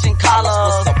niggas, snatching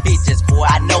collars. What's up, bitches, boy?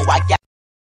 I know I got.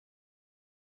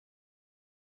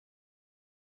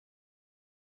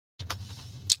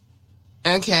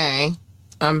 Okay,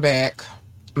 I'm back.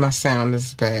 My sound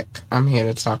is back. I'm here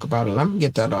to talk about it. Let me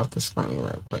get that off the screen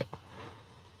real quick.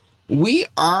 We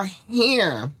are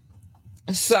here.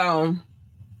 So,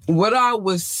 what I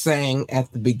was saying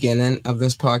at the beginning of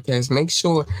this podcast, make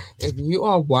sure if you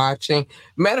are watching,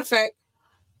 matter of fact,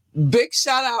 big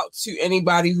shout out to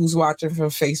anybody who's watching from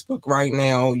Facebook right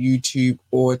now, YouTube,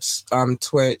 or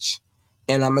Twitch.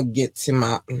 And I'm going to get to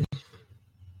my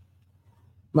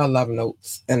love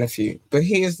notes in a few. But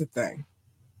here's the thing.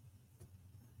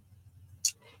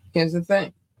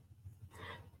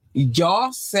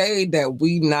 Y'all say that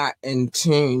we not in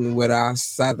tune with our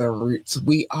Southern roots.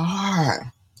 We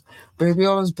are. Baby,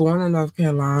 I was born in North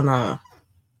Carolina.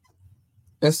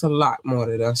 It's a lot more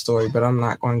to that story, but I'm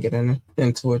not going to get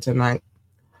into it tonight.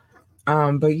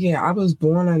 But yeah, I was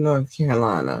born in North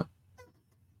Carolina.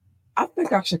 I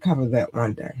think I should cover that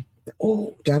one day.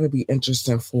 Oh, that'll be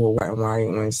interesting for Wet and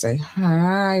Wild Wednesday.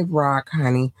 Hi, Rock,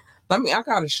 honey. I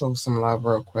gotta show some love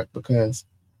real quick because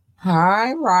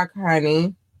hi, Rock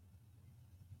Honey.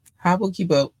 Hi, Bookie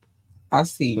Boat. I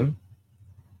see you.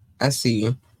 I see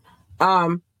you.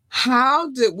 How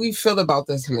did we feel about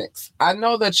this mix? I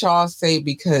know that y'all say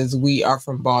because we are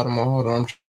from Baltimore. Hold on, I'm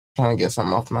trying to get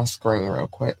something off my screen real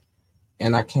quick.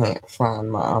 And I can't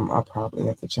find my I probably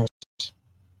have to change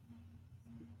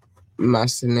my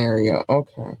scenario.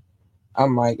 Okay. I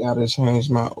might gotta change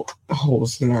my whole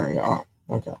scenario.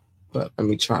 Okay. But let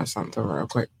me try something real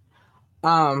quick.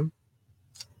 But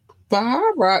hi,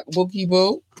 Rock Bookie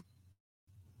Boo.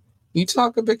 You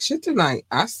talking big shit tonight.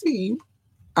 I see you.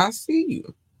 I see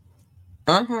you.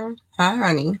 Hi,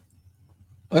 honey.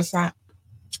 What's up?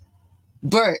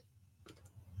 But,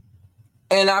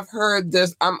 and I've heard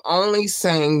this, I'm only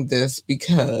saying this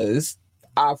because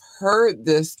I've heard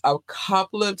this a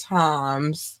couple of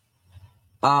times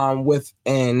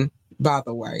within, by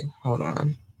the way, hold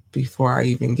on. Before I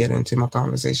even get into my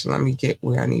conversation, let me get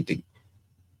where I need to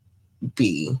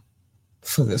be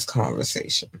for this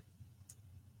conversation.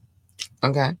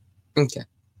 Okay? Okay.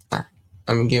 All right.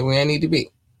 Let me get where I need to be.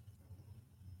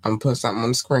 I'm going to put something on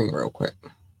the screen real quick.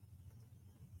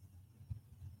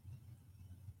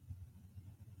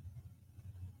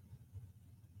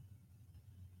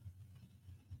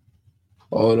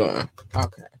 Hold on.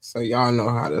 Okay. So y'all know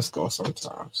how this goes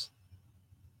sometimes.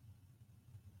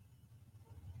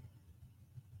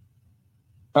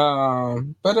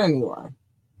 But anyway.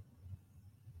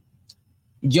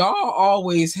 Y'all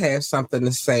always have something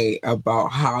to say about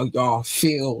how y'all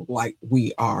feel like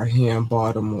we are here in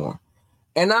Baltimore.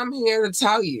 And I'm here to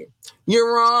tell you,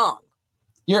 you're wrong.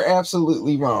 You're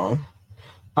absolutely wrong.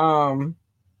 Y'all,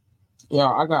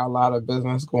 I got a lot of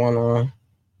business going on.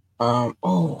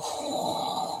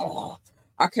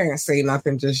 I can't say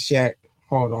nothing just yet.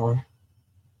 Hold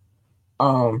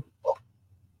on.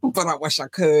 But I wish I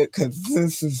could, because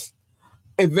this is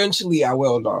eventually I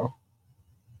will though.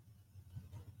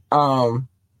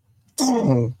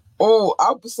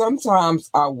 Sometimes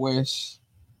I wish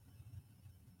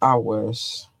that I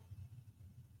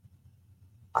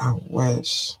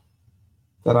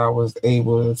was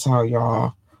able to tell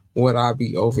y'all what I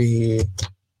be over here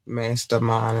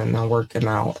masterminding and working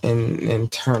out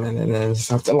and turning it into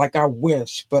something. Like I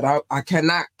wish, but I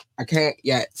cannot. I can't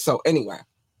yet. So anyway.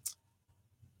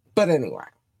 But anyway.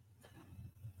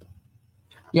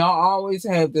 Y'all always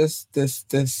have this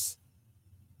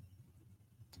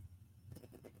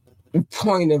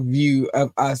point of view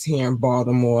of us here in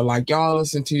Baltimore. Like y'all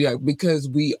listen to that because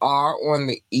we are on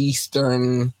the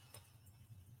eastern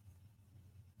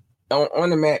on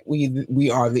the map, we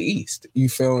are the East. You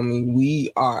feel me?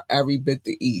 We are every bit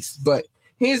the East. But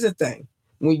here's the thing: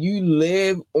 when you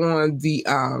live on the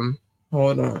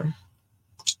hold on,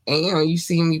 and you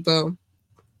see me, bro?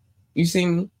 You see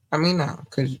me? I mean, now,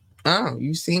 cause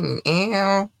you see me,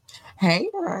 and hey,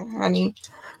 honey.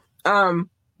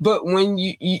 But when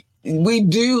we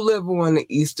do live on the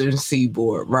Eastern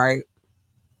Seaboard, right?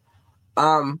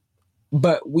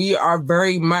 But we are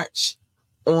very much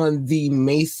on the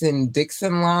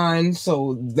Mason-Dixon line,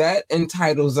 so that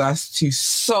entitles us to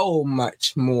so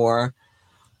much more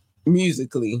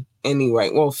musically anyway.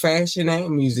 Well, fashion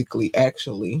and musically,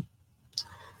 actually.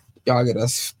 Y'all get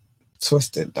us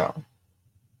twisted though.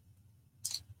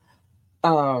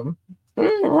 Rock,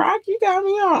 you got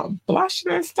me all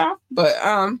blushing and stuff, but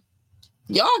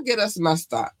y'all get us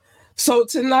messed up. So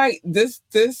tonight, this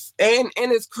and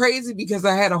it's crazy because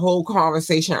I had a whole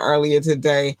conversation earlier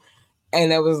today.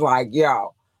 And it was like,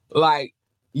 yo, like,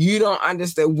 you don't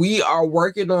understand. We are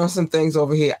working on some things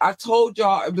over here. I told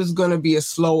y'all it was going to be a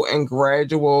slow and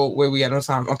gradual where we had no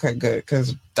time. Okay, good,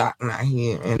 because Doc not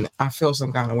here. And I feel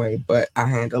some kind of way, but I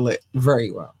handle it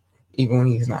very well, even when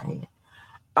he's not here.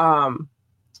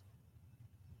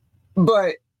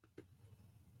 But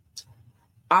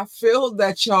I feel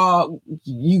that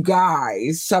you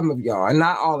guys, some of y'all, and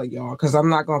not all of y'all, because I'm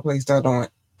not going to place that on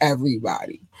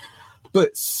everybody.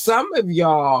 But some of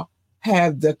y'all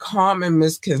have the common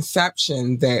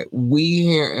misconception that we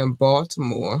here in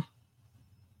Baltimore,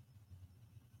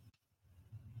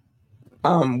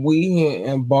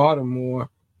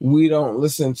 we don't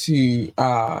listen to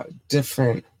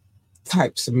different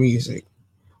types of music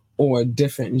or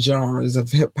different genres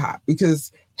of hip hop,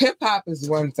 because hip hop is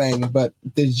one thing, but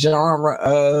the genre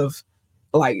of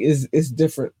like is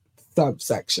different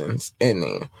subsections in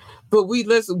there. But we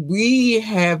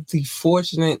have the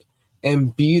fortunate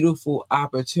and beautiful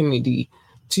opportunity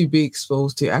to be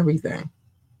exposed to everything.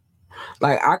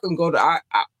 Like I can go to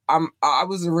I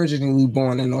was originally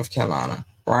born in North Carolina,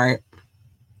 right?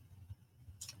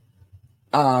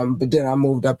 But then I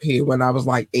moved up here when I was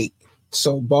like 8.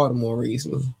 So Baltimore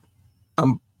raised me.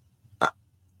 I'm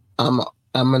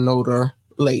an older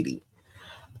lady.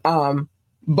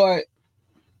 But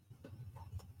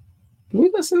we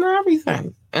listen to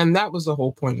everything. And that was the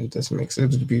whole point of this mix. It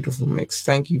was a beautiful mix.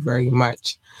 Thank you very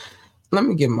much. Let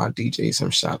me give my DJ some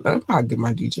shout. Let me give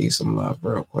my DJ some love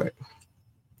real quick.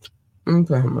 Let me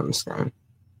put him on the screen.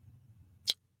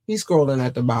 He's scrolling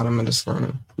at the bottom of the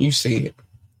screen. You see it.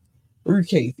 Rue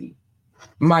Casey,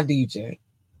 my DJ.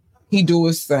 He do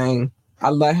his thing.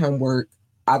 I let him work.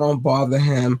 I don't bother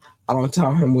him. I don't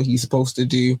tell him what he's supposed to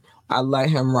do. I let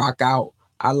him rock out.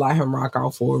 I let him rock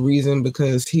out for a reason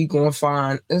because he gonna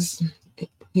find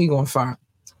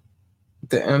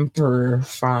the emperor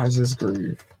finds his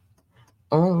groove.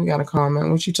 Oh, we got a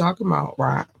comment. What you talking about,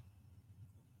 right?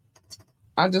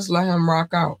 I just let him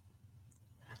rock out.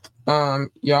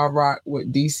 Y'all rock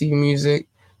with DC music.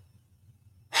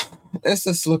 It's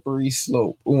a slippery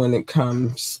slope when it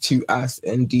comes to us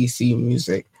and DC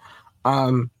music.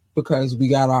 Because we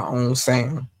got our own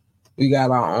sound. We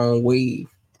got our own wave.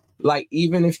 Like,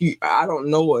 even if I don't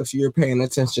know if you're paying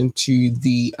attention to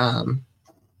the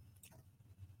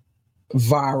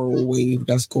viral wave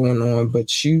that's going on,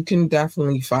 but you can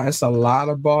definitely find it's a lot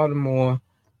of Baltimore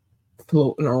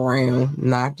floating around,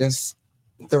 not just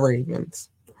the Ravens.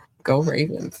 Go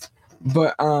Ravens.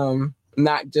 But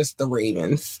not just the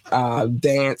Ravens.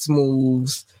 Dance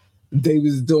moves. They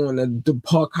was doing the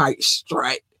Park Heights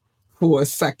strut for a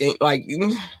second. Like,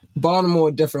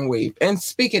 Baltimore, different wave. And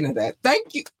speaking of that,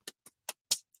 thank you.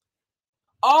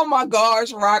 Oh my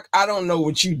gosh, Rock, I don't know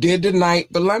what you did tonight,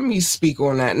 but let me speak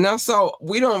on that. Now, so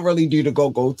we don't really do the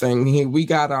go-go thing here. We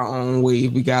got our own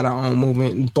wave. We got our own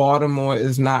movement. Baltimore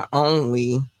is not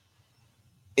only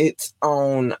its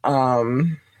own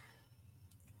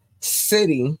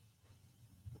city,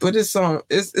 but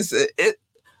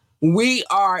we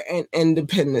are an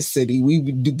independent city. We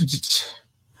do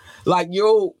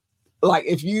like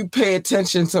if you pay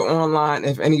attention to online,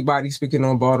 if anybody's speaking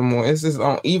on Baltimore, it's his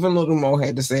own. Even Little Mo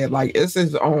had to say it, like, it's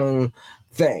his own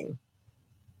thing.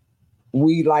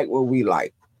 We like what we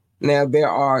like. Now there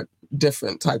are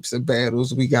different types of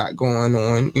battles we got going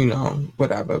on,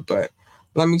 whatever. But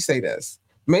let me say this.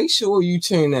 Make sure you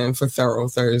tune in for Thorough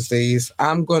Thursdays.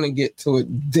 I'm going to get to it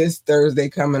this Thursday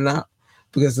coming up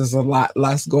because there's a lot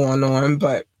less going on.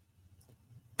 But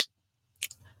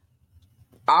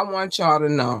I want y'all to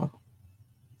know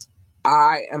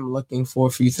I am looking for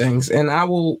a few things, and I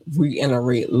will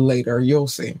reiterate later. You'll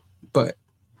see. But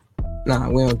nah,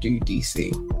 we don't do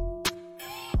DC.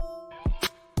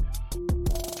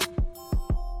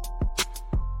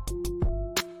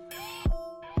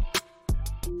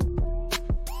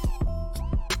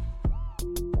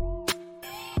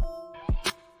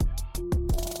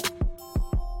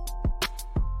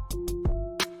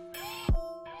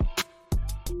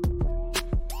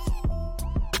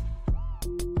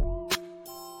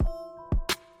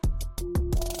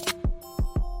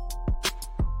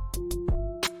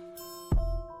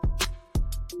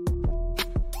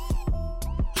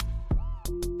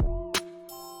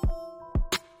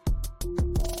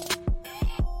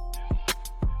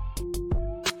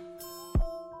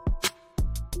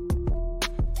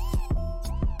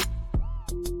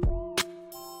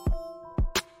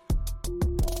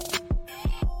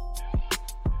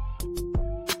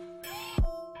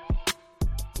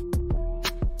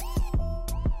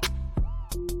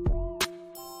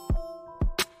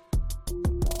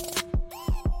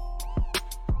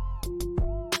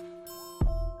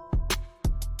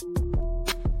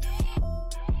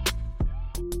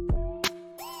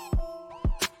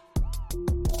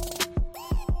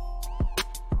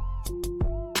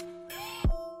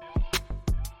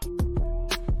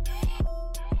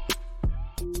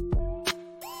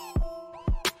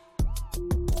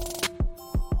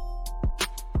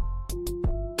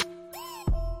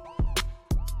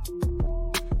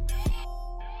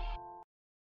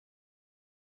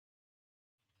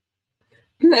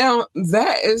 Now,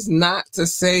 that is not to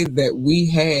say that we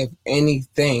have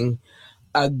anything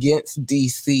against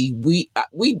DC.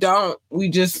 We don't. We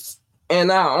just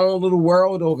in our own little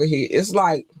world over here. It's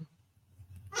like,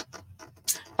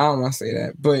 I don't want to say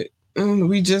that, but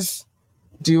we just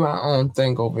do our own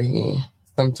thing over here.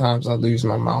 Sometimes I lose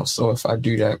my mouth, so if I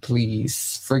do that,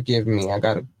 please forgive me. I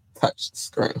gotta touch the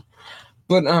screen.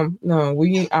 But no,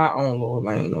 we our own little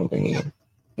lane over here.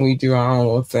 We do our own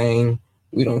little thing.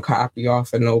 We don't copy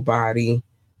off of nobody.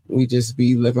 We just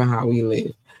be living how we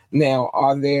live. Now,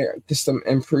 are there just some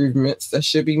improvements that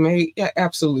should be made? Yeah,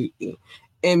 absolutely.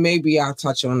 And maybe I'll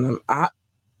touch on them. I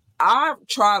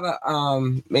try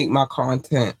to make my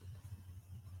content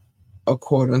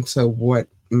according to what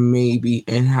maybe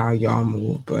and how y'all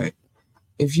move. But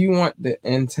if you want the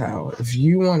intel, if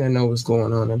you want to know what's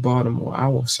going on in Baltimore, I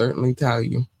will certainly tell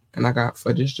you. And I got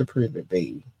footage to prove it,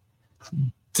 baby.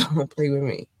 Don't play with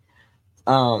me.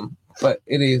 But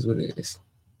it is what it is.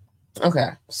 Okay,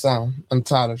 so I'm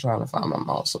tired of trying to find my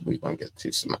mouth, so we're going to get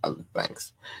to some other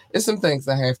things. There's some things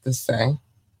I have to say.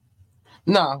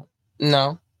 No.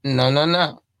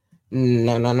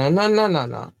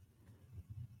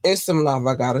 It's some love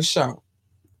I got to show.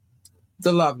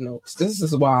 The love notes. This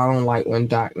is why I don't like when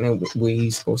Doc knows where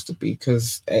he's supposed to be,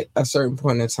 because at a certain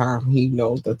point in time, he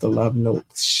knows that the love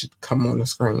notes should come on the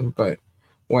screen, but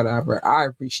whatever. I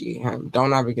appreciate him.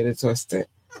 Don't ever get it twisted.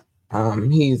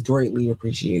 He is greatly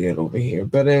appreciated over here.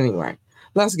 But anyway,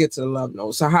 let's get to the love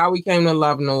notes. So how we came to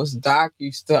love notes, Doc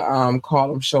used to call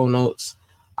them show notes.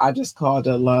 I just called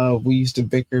it love. We used to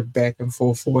bicker back and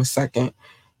forth for a second.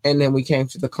 And then we came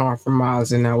to the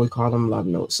compromise, and now we call them love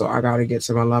notes. So I got to get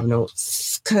to my love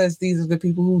notes because these are the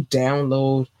people who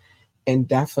download and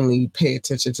definitely pay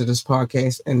attention to this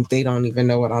podcast, and they don't even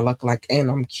know what I look like. And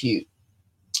I'm cute.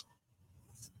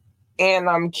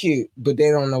 But they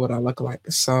don't know what I look like.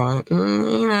 So, you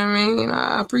know what I mean?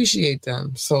 I appreciate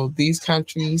them. So these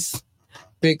countries,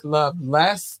 big love.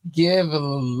 Let's give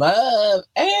love.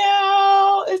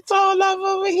 Ew, it's all love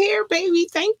over here, baby.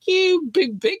 Thank you.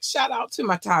 Big shout out to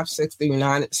my top 6, the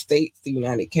United States, the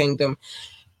United Kingdom,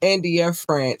 India,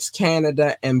 France,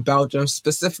 Canada, and Belgium,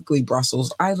 specifically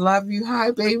Brussels. I love you. Hi,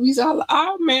 babies.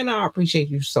 Man, I appreciate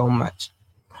you so much.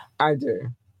 I do.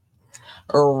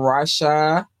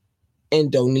 Russia,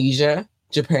 Indonesia,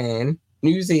 Japan,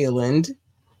 New Zealand,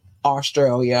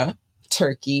 Australia,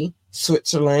 Turkey,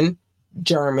 Switzerland,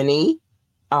 Germany,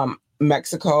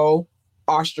 Mexico,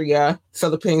 Austria,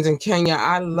 Philippines, and Kenya.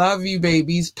 I love you,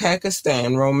 babies.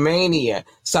 Pakistan, Romania,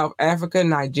 South Africa,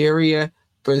 Nigeria,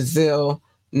 Brazil,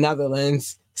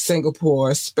 Netherlands,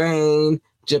 Singapore, Spain,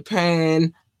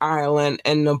 Japan, Ireland,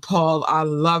 and Nepal. I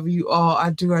love you all.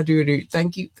 I do.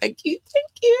 Thank you.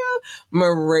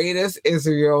 Mauritius,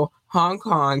 Israel, Hong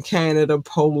Kong, Canada,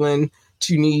 Poland,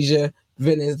 Tunisia,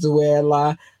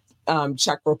 Venezuela,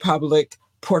 Czech Republic,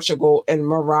 Portugal, and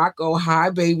Morocco. Hi,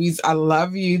 babies. I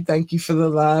love you. Thank you for the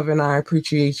love, and I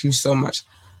appreciate you so much.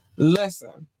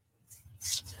 Listen,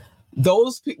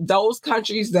 those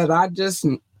countries that I just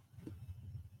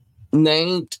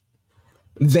named,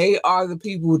 they are the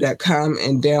people that come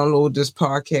and download this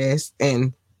podcast,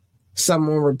 and some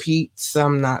will repeat,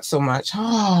 some not so much.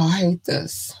 Oh, I hate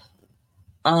this.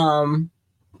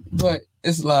 But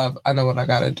it's love. I know what I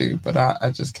gotta do, but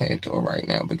I just can't do it right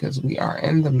now because we are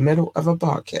in the middle of a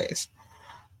podcast.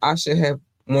 I should have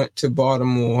went to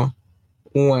Baltimore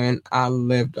when I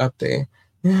lived up there.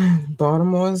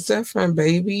 Baltimore is different,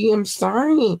 baby. I'm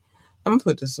sorry. I'm gonna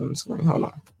put this on the screen. Hold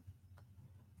on.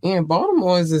 Yeah,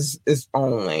 Baltimore is its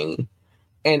own lane.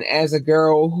 And as a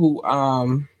girl who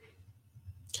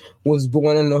was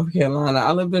born in North Carolina,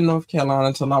 I lived in North Carolina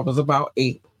until I was about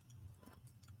 8.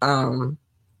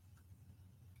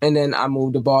 And then I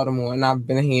moved to Baltimore, and I've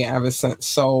been here ever since.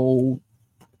 So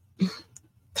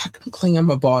technically, I'm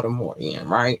a Baltimorean,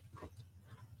 right?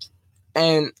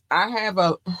 And I have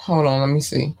hold on, let me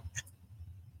see.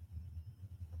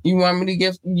 You want me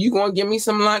to you gonna give me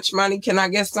some lunch money? Can I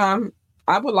get some?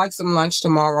 I would like some lunch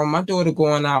tomorrow. My daughter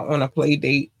going out on a play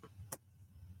date,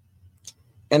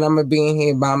 and I'm gonna be in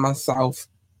here by myself,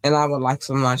 and I would like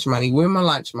some lunch money. Where's my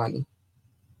lunch money?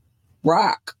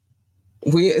 Rock.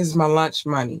 Where is my lunch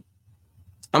money?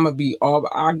 I'm gonna be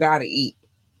I gotta eat.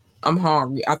 I'm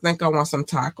hungry. I think I want some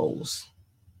tacos.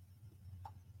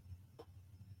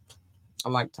 I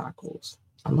like tacos.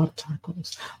 I love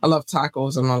tacos. I love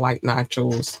tacos and I like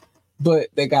nachos, but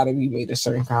they gotta be made a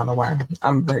certain kind of way.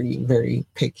 I'm very, very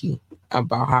picky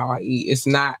about how I eat. It's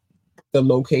not the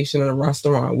location of the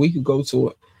restaurant. We could go to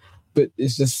it, but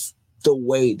it's just the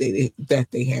way that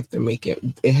they have to make it.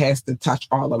 It has to touch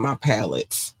all of my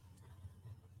palates.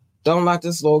 Don't let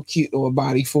this little cute little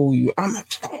body fool you. I'm a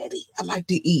fatty. I like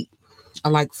to eat. I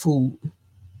like food.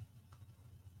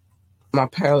 My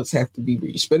palates have to be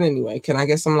reached. But anyway, can I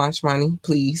get some lunch money,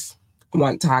 please? I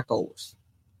want tacos.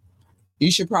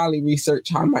 You should probably research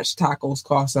how much tacos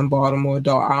cost in Baltimore,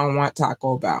 though. I don't want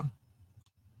Taco Bell.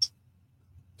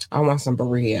 I want some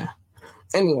burrito.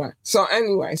 Anyway,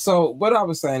 so what I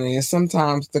was saying is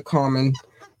sometimes the common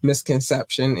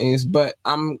misconception is, but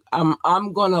I'm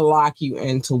gonna lock you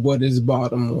into what is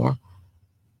Baltimore.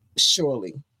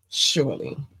 Surely.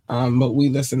 But we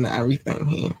listen to everything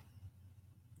here.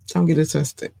 Don't get it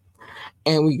twisted.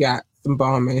 And we got some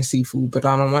bomb ass seafood, but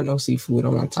I don't want no seafood. I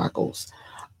want tacos.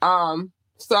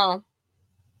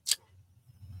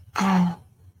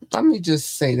 Let me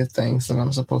just say the things that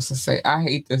I'm supposed to say. I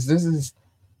hate this. This is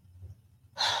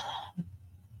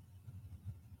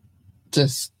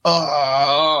just,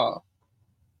 all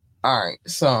right.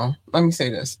 So let me say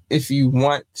this. If you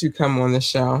want to come on the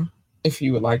show, if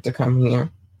you would like to come here,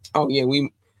 oh yeah,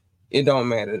 it don't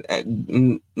matter.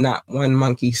 Not one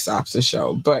monkey stops the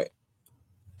show. But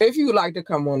if you would like to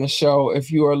come on the show,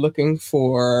 if you are looking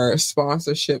for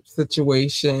sponsorship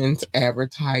situations,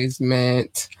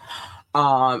 advertisement,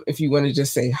 if you want to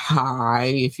just say hi,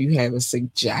 if you have a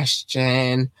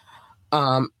suggestion,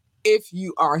 if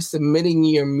you are submitting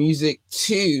your music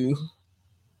to,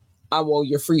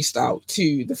 your freestyle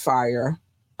to the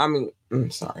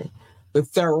the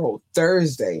Thorough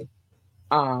Thursday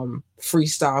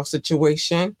freestyle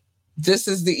situation, this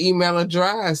is the email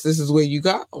address. This is where you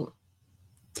go.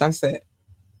 That's it.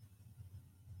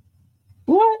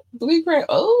 What? Bleak Craig?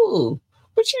 Oh,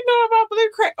 what you know about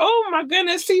Bleak Craig? Oh my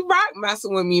goodness, he Rock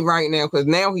messing with me right now because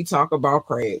now he talk about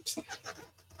crabs.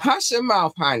 Hush your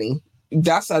mouth, honey.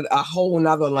 That's a whole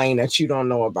nother lane that you don't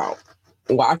know about.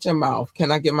 Watch your mouth.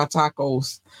 Can I get my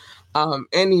tacos?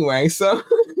 Anyway, so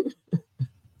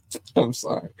I'm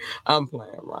sorry. I'm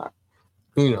playing, Rock.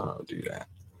 You know how to do that.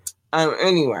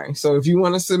 Anyway, so if you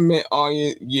want to submit all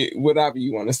your whatever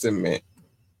you want to submit,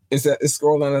 it's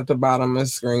scrolling at the bottom of the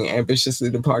screen,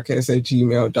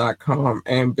 ambitiouslythepodcast@gmail.com,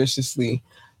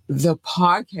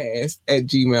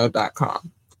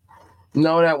 ambitiouslythepodcast@gmail.com.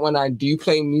 Know that when I do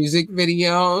play music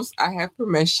videos, I have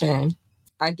permission.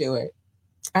 I do it.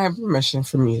 I have permission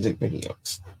for music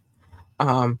videos.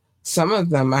 Some of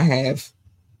them I have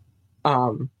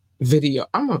video.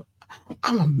 I'm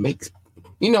gonna make.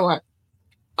 You know what?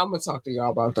 I'm gonna talk to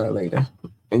y'all about that later,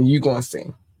 and you gonna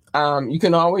see. You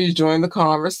can always join the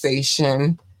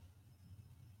conversation.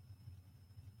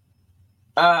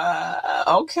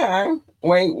 Okay.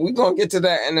 Wait, we're gonna get to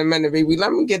that in a minute, baby.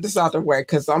 Let me get this out the way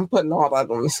because I'm putting all that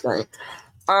on the screen.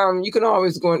 You can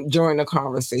always go and join the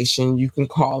conversation. You can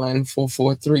call in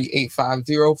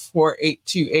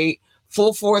 443-850-4828,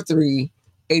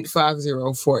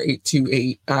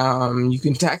 443-850-4828. You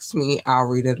can text me. I'll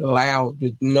read it aloud.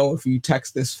 To know if you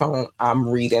text this phone, I'm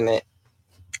reading it.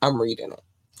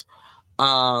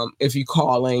 If you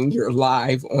call in, you're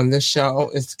live on the show.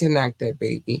 It's connected,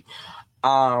 baby.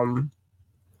 And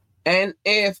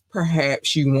if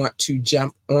perhaps you want to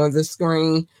jump on the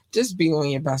screen, just be on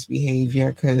your best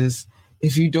behavior, because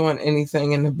if you're doing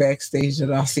anything in the backstage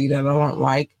that I see that I don't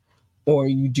like, or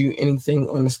you do anything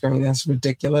on the screen that's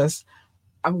ridiculous,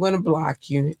 I'm going to block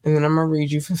you, and then I'm going to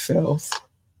read you for filth,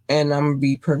 and I'm going to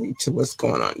be privy to what's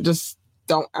going on. Just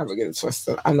don't ever get it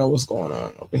twisted. I know what's going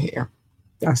on over here.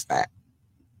 That's that.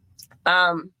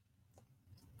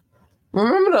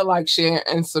 Remember to like, share,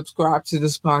 and subscribe to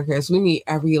this podcast. We need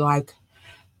every like,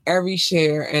 every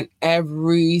share, and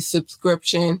every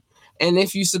subscription. And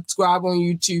if you subscribe on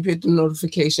YouTube, hit the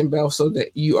notification bell so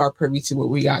that you are privy to what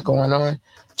we got going on.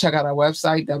 Check out our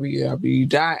website,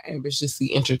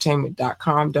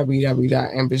 www.ambitiouslyentertainment.com,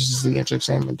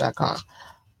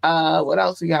 www.ambitiouslyentertainment.com. What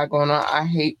else we got going on? I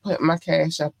hate putting my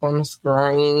cash up on the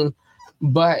screen,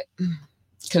 but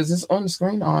because it's on the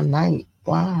screen all night.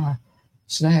 Wow.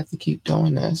 Should I have to keep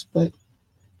doing this? But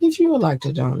if you would like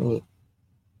to donate,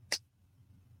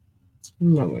 you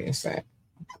know where it's at.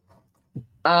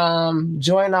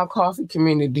 Join our coffee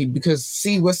community, because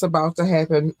see what's about to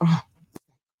happen. Oh,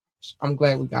 I'm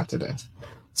glad we got to this.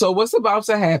 So what's about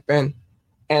to happen,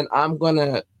 and I'm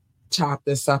gonna chop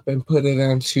this up and put it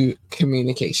into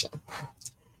communication.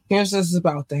 Here's what's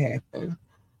about to happen.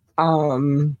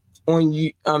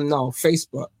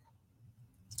 Facebook,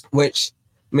 which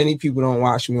many people don't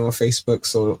watch me on Facebook,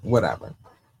 so whatever.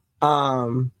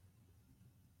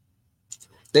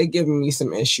 They're giving me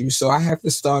some issues, so I have to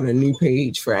start a new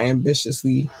page for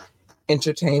Ambitiously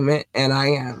Entertainment, and I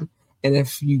am. And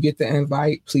if you get the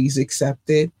invite, please accept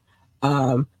it.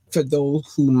 For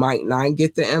those who might not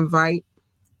get the invite,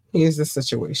 here's the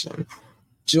situation.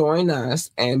 Join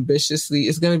us ambitiously.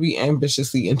 It's going to be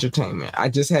Ambitiously Entertainment. I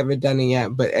just haven't done it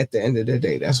yet, but at the end of the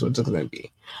day, that's what it's going to be.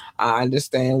 I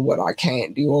understand what I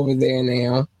can't do over there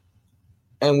now,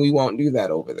 and we won't do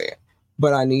that over there.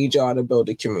 But I need y'all to build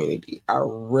a community. I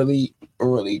really,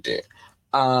 really do.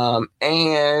 I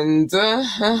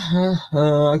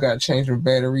got to change my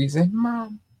batteries in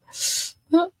Mom.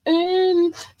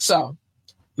 And so,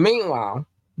 meanwhile,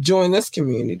 join this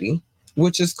community,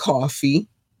 which is coffee.com,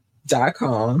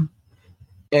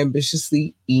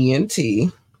 ambitiously ENT,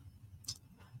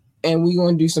 and we're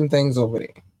going to do some things over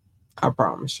there. I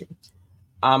promise you.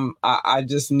 I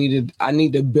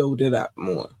need to build it up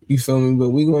more. You feel me?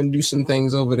 But we're going to do some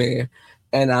things over there,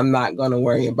 and I'm not going to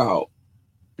worry about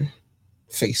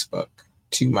Facebook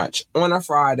too much. On a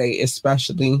Friday,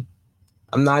 especially.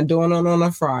 I'm not doing it on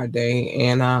a Friday,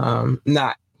 and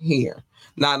not here,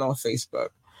 not on Facebook.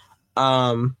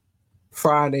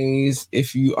 Fridays,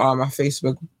 if you are my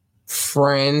Facebook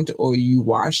friend or you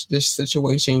watch this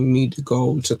situation, you need to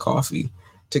go to coffee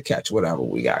to catch whatever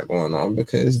we got going on,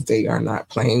 because they are not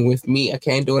playing with me. I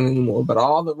can't do it anymore. But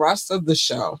all the rest of the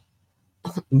show,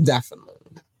 definitely.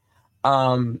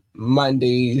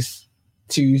 Mondays,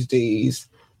 Tuesdays,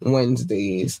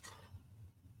 Wednesdays.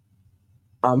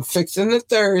 I'm fixing the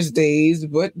Thursdays,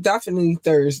 but definitely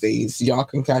Thursdays. Y'all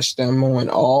can catch them on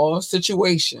all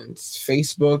situations.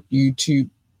 Facebook, YouTube,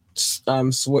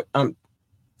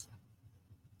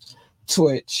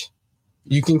 Twitch.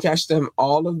 You can catch them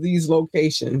all of these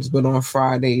locations, but on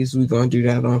Fridays, we're going to do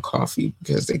that on coffee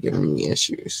because they're giving me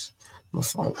issues. My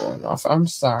phone going off. I'm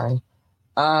sorry.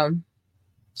 And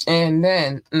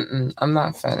then, I'm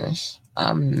not finished.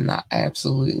 I'm not,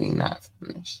 absolutely not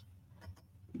finished.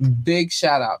 Big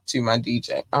shout out to my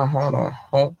DJ. Hold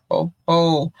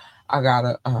on. I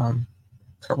gotta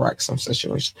correct some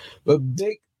situation. But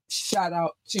big shout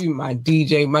out to my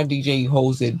DJ. My DJ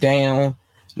holds it down.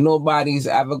 Nobody's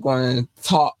ever going to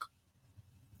talk.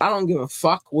 I don't give a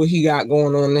fuck what he got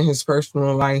going on in his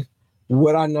personal life.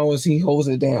 What I know is he holds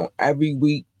it down every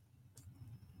week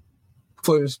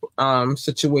for this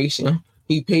situation.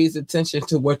 He pays attention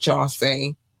to what y'all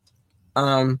say.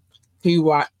 He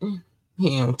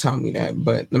don't tell me that,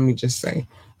 but let me just say,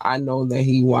 I know that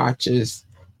he watches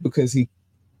because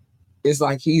it's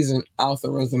like he's an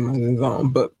algorithm of his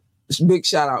own. But big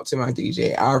shout out to my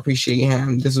DJ. I appreciate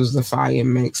him. This was the fire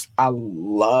mix. I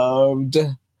loved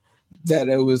that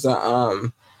it was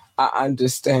a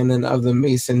understanding of the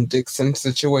Mason Dixon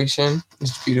situation.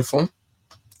 It's beautiful.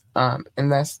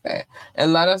 And that's that.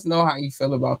 And let us know how you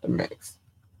feel about the mix.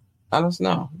 Let us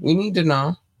know. We need to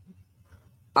know.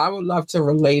 I would love to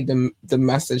relay the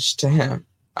message to him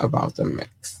about the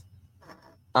mix.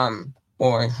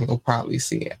 Or he'll probably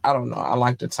see it. I don't know. I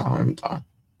like to tell him though.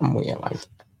 I'm weird like that.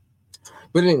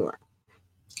 But anyway,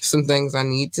 some things I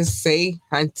need to say.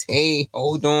 Hunty,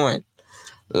 hold on.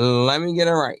 Let me get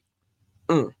it right.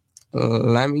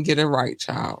 Let me get it right,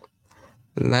 child.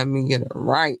 Let me get it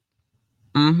right.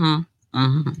 Got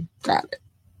it.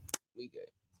 We good.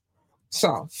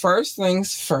 So, first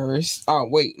things first. Oh,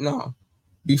 wait, no.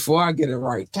 Before I get it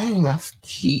right, dang, I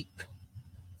keep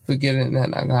forgetting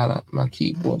that my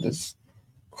keyboard is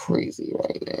crazy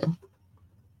right now.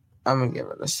 I'm gonna give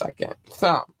it a second.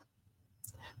 So,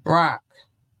 Rock,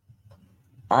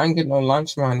 I ain't getting no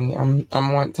lunch money. I'm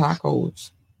want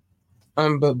tacos.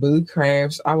 But blue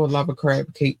crabs, I would love a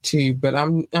crab cake too. But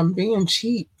I'm being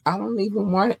cheap. I don't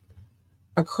even want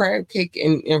a crab cake.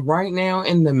 And right now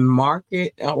in the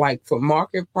market, like for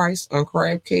market price on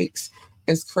crab cakes,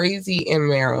 it's crazy in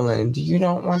Maryland. You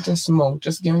don't want to smoke.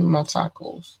 Just give me my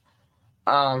tacos.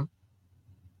 I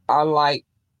like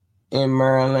in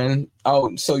Maryland.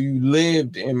 Oh, so you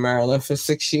lived in Maryland for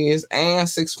 6 years and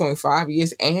 6.5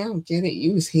 years and get it.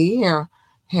 You was here.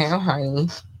 Hell, honey.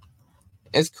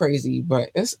 It's crazy, but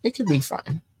it could be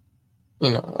fun.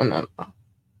 You know, no.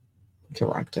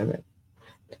 Correct it.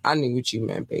 I knew what you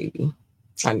meant, baby.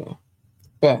 I know.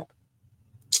 But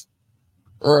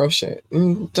real shit.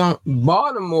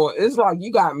 Baltimore, it's like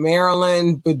you got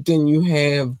Maryland, but then you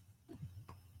have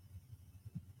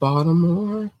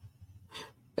Baltimore.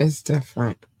 It's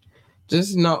different.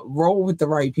 Just roll with the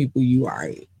right people. You all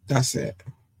right. That's it.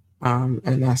 And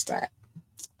that's that.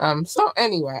 So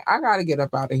anyway, I gotta get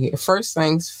up out of here. First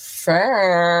things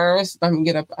first, let me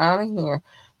get up out of here.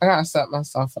 I gotta set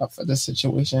myself up for this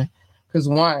situation. Because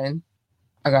one,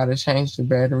 I gotta change the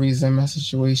batteries in my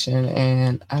situation,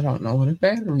 and I don't know what the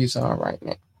batteries are right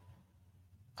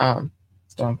now.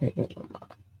 Don't pay me no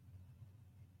mind.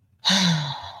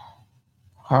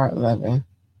 Hard living.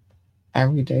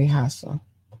 Everyday hustle.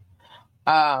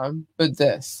 But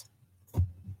this.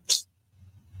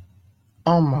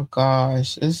 Oh my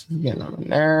gosh, this is getting on my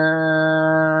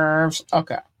nerves.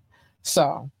 Okay,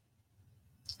 so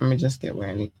let me just get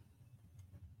ready.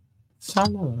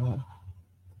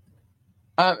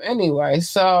 Anyway,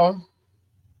 so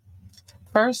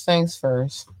first things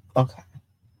first. Okay,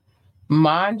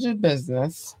 mind your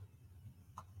business.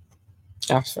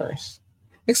 That's first.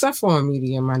 Except for on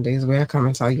Media Mondays, where I come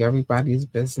and tell you everybody's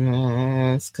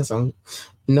business because I'm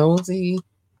nosy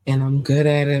and I'm good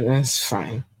at it, and it's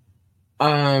fine.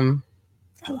 I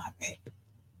love it.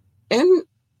 And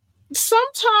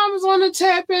sometimes on the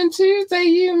Tap In Tuesday,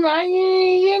 you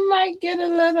might get a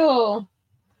little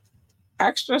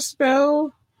extra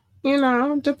spill. You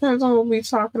know, depends on what we're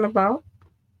talking about.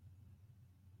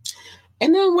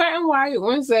 And then Wet and Wild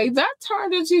Wednesday, that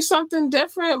turned into something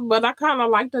different, but I kind of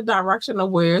like the direction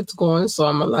of where it's going, so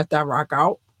I'm going to let that rock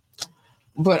out.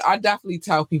 But I definitely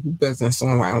tell people business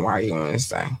on Wet and Wild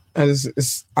Wednesday. I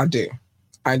do.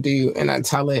 I do, and I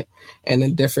tell it in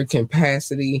a different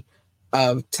capacity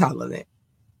of telling it.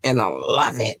 And I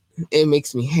love it. It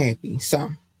makes me happy.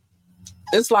 So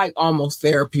it's like almost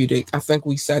therapeutic. I think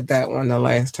we said that on the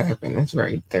last tap, and it's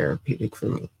very therapeutic for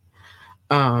me.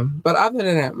 But other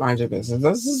than that, mind your business.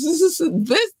 This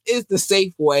is the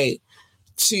safe way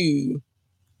to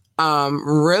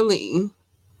really, you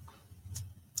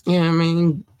know what I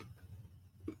mean,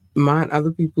 mind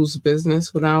other people's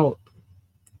business without,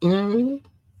 you know what I mean?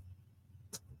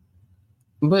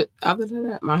 But other than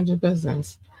that, mind your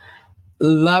business.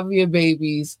 Love your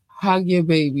babies, hug your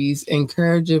babies,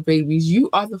 encourage your babies. You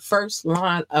are the first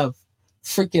line of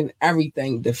freaking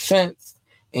everything. Defense,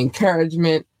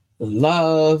 encouragement,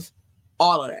 love,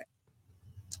 all of that.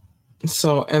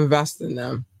 So invest in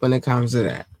them when it comes to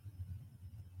that.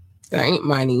 That ain't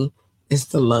money, it's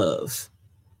the love.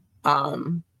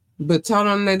 But tell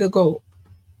them they're the GOAT,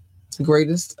 the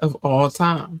greatest of all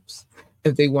times.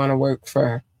 If they want to work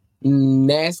for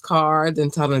NASCAR,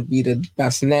 then tell them to be the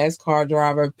best NASCAR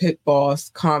driver, pit boss,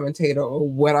 commentator, or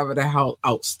whatever the hell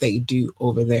else they do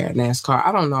over there at NASCAR.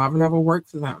 I don't know. I've never worked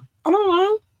for them. I don't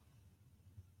know.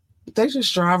 They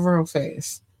just drive real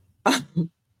fast.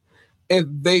 If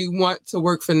they want to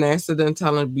work for NASA, then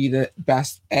tell them to be the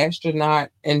best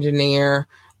astronaut, engineer,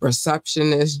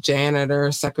 receptionist,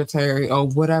 janitor, secretary, or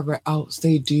whatever else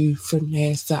they do for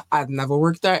NASA. I've never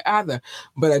worked there either,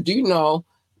 but I do know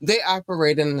they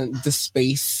operate in the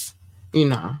space, you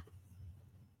know.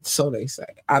 So they say.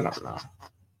 I don't know.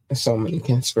 There's so many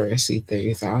conspiracy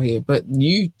theories out here, but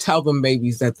you tell them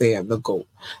babies that they are the GOAT.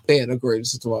 They are the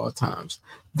greatest of all times.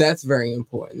 That's very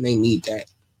important. They need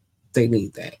that. They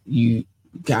need that. You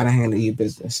gotta handle your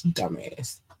business,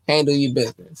 dumbass. Handle your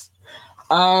business.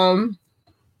 And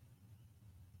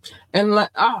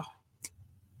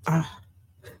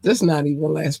this not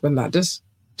even last but not just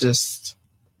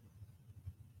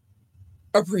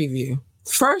a preview.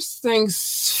 First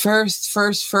things first,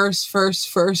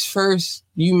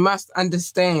 you must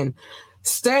understand.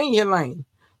 Stay in your lane.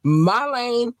 My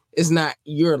lane is not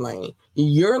your lane.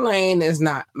 Your lane is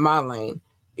not my lane.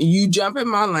 You jump in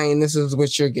my lane, this is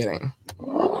what you're getting.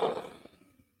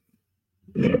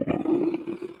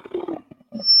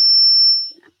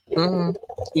 You're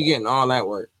getting all that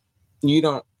work. You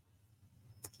don't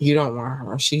want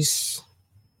her.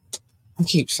 I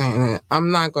keep saying it.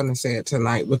 I'm not going to say it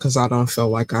tonight because I don't feel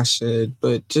like I should,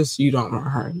 but just you don't want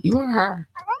her. You want her.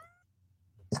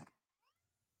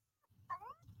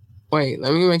 Wait,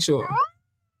 let me make sure.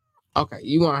 Okay,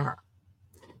 you want her.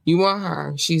 You want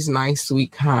her. She's nice,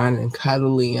 sweet, kind, and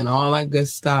cuddly and all that good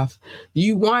stuff.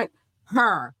 You want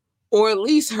her. Or at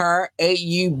least her.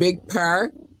 A-U big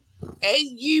purr.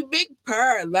 A-U big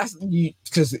purr. That's you,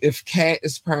 because if Cat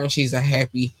is purring, she's a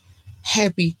happy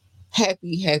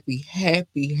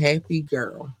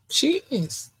girl. She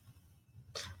is.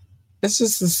 It's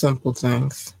just the simple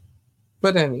things.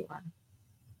 But anyway.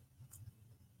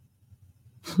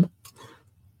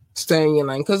 Stay in your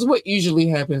lane. Because what usually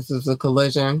happens is a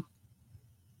collision.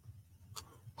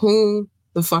 Who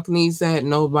the fuck needs that?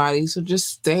 Nobody. So just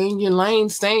stay in your lane.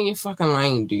 Stay in your fucking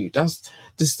lane, dude. Just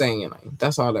stay in your lane.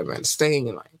 That's all that matters. Stay in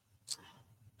your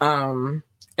lane.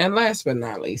 And last but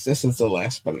not least, this is the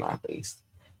last but not least.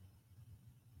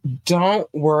 Don't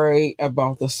worry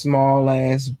about the small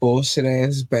ass, bullshit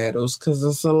ass battles, because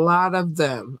there's a lot of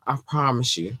them. I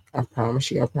promise you.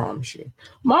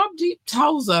 Mobb Deep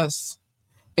tells us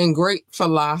in great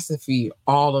philosophy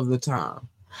all of the time.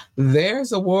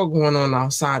 There's a war going on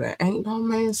outside and ain't no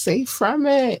man safe from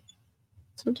it.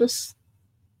 So just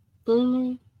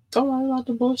don't worry about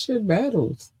the bullshit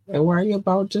battles. And worry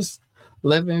about just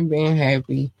living, being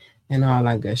happy, and all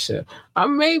that good shit.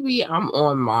 Maybe I'm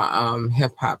on my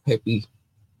hip hop hippie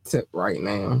tip right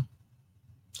now.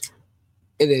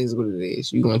 It is what it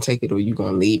is. You're gonna take it or you're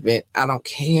gonna leave it. I don't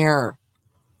care.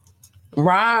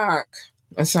 Rock.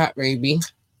 What's up, baby?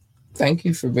 Thank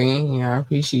you for being here. I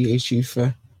appreciate you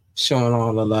for showing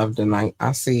all the love tonight.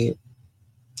 I see it.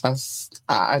 I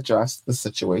addressed the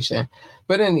situation.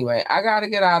 But anyway, I gotta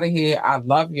get out of here. I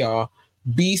love y'all.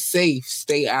 Be safe.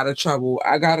 Stay out of trouble.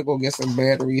 I gotta go get some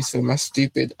batteries for my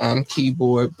stupid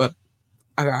keyboard. But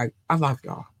I love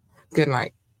y'all. Good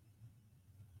night.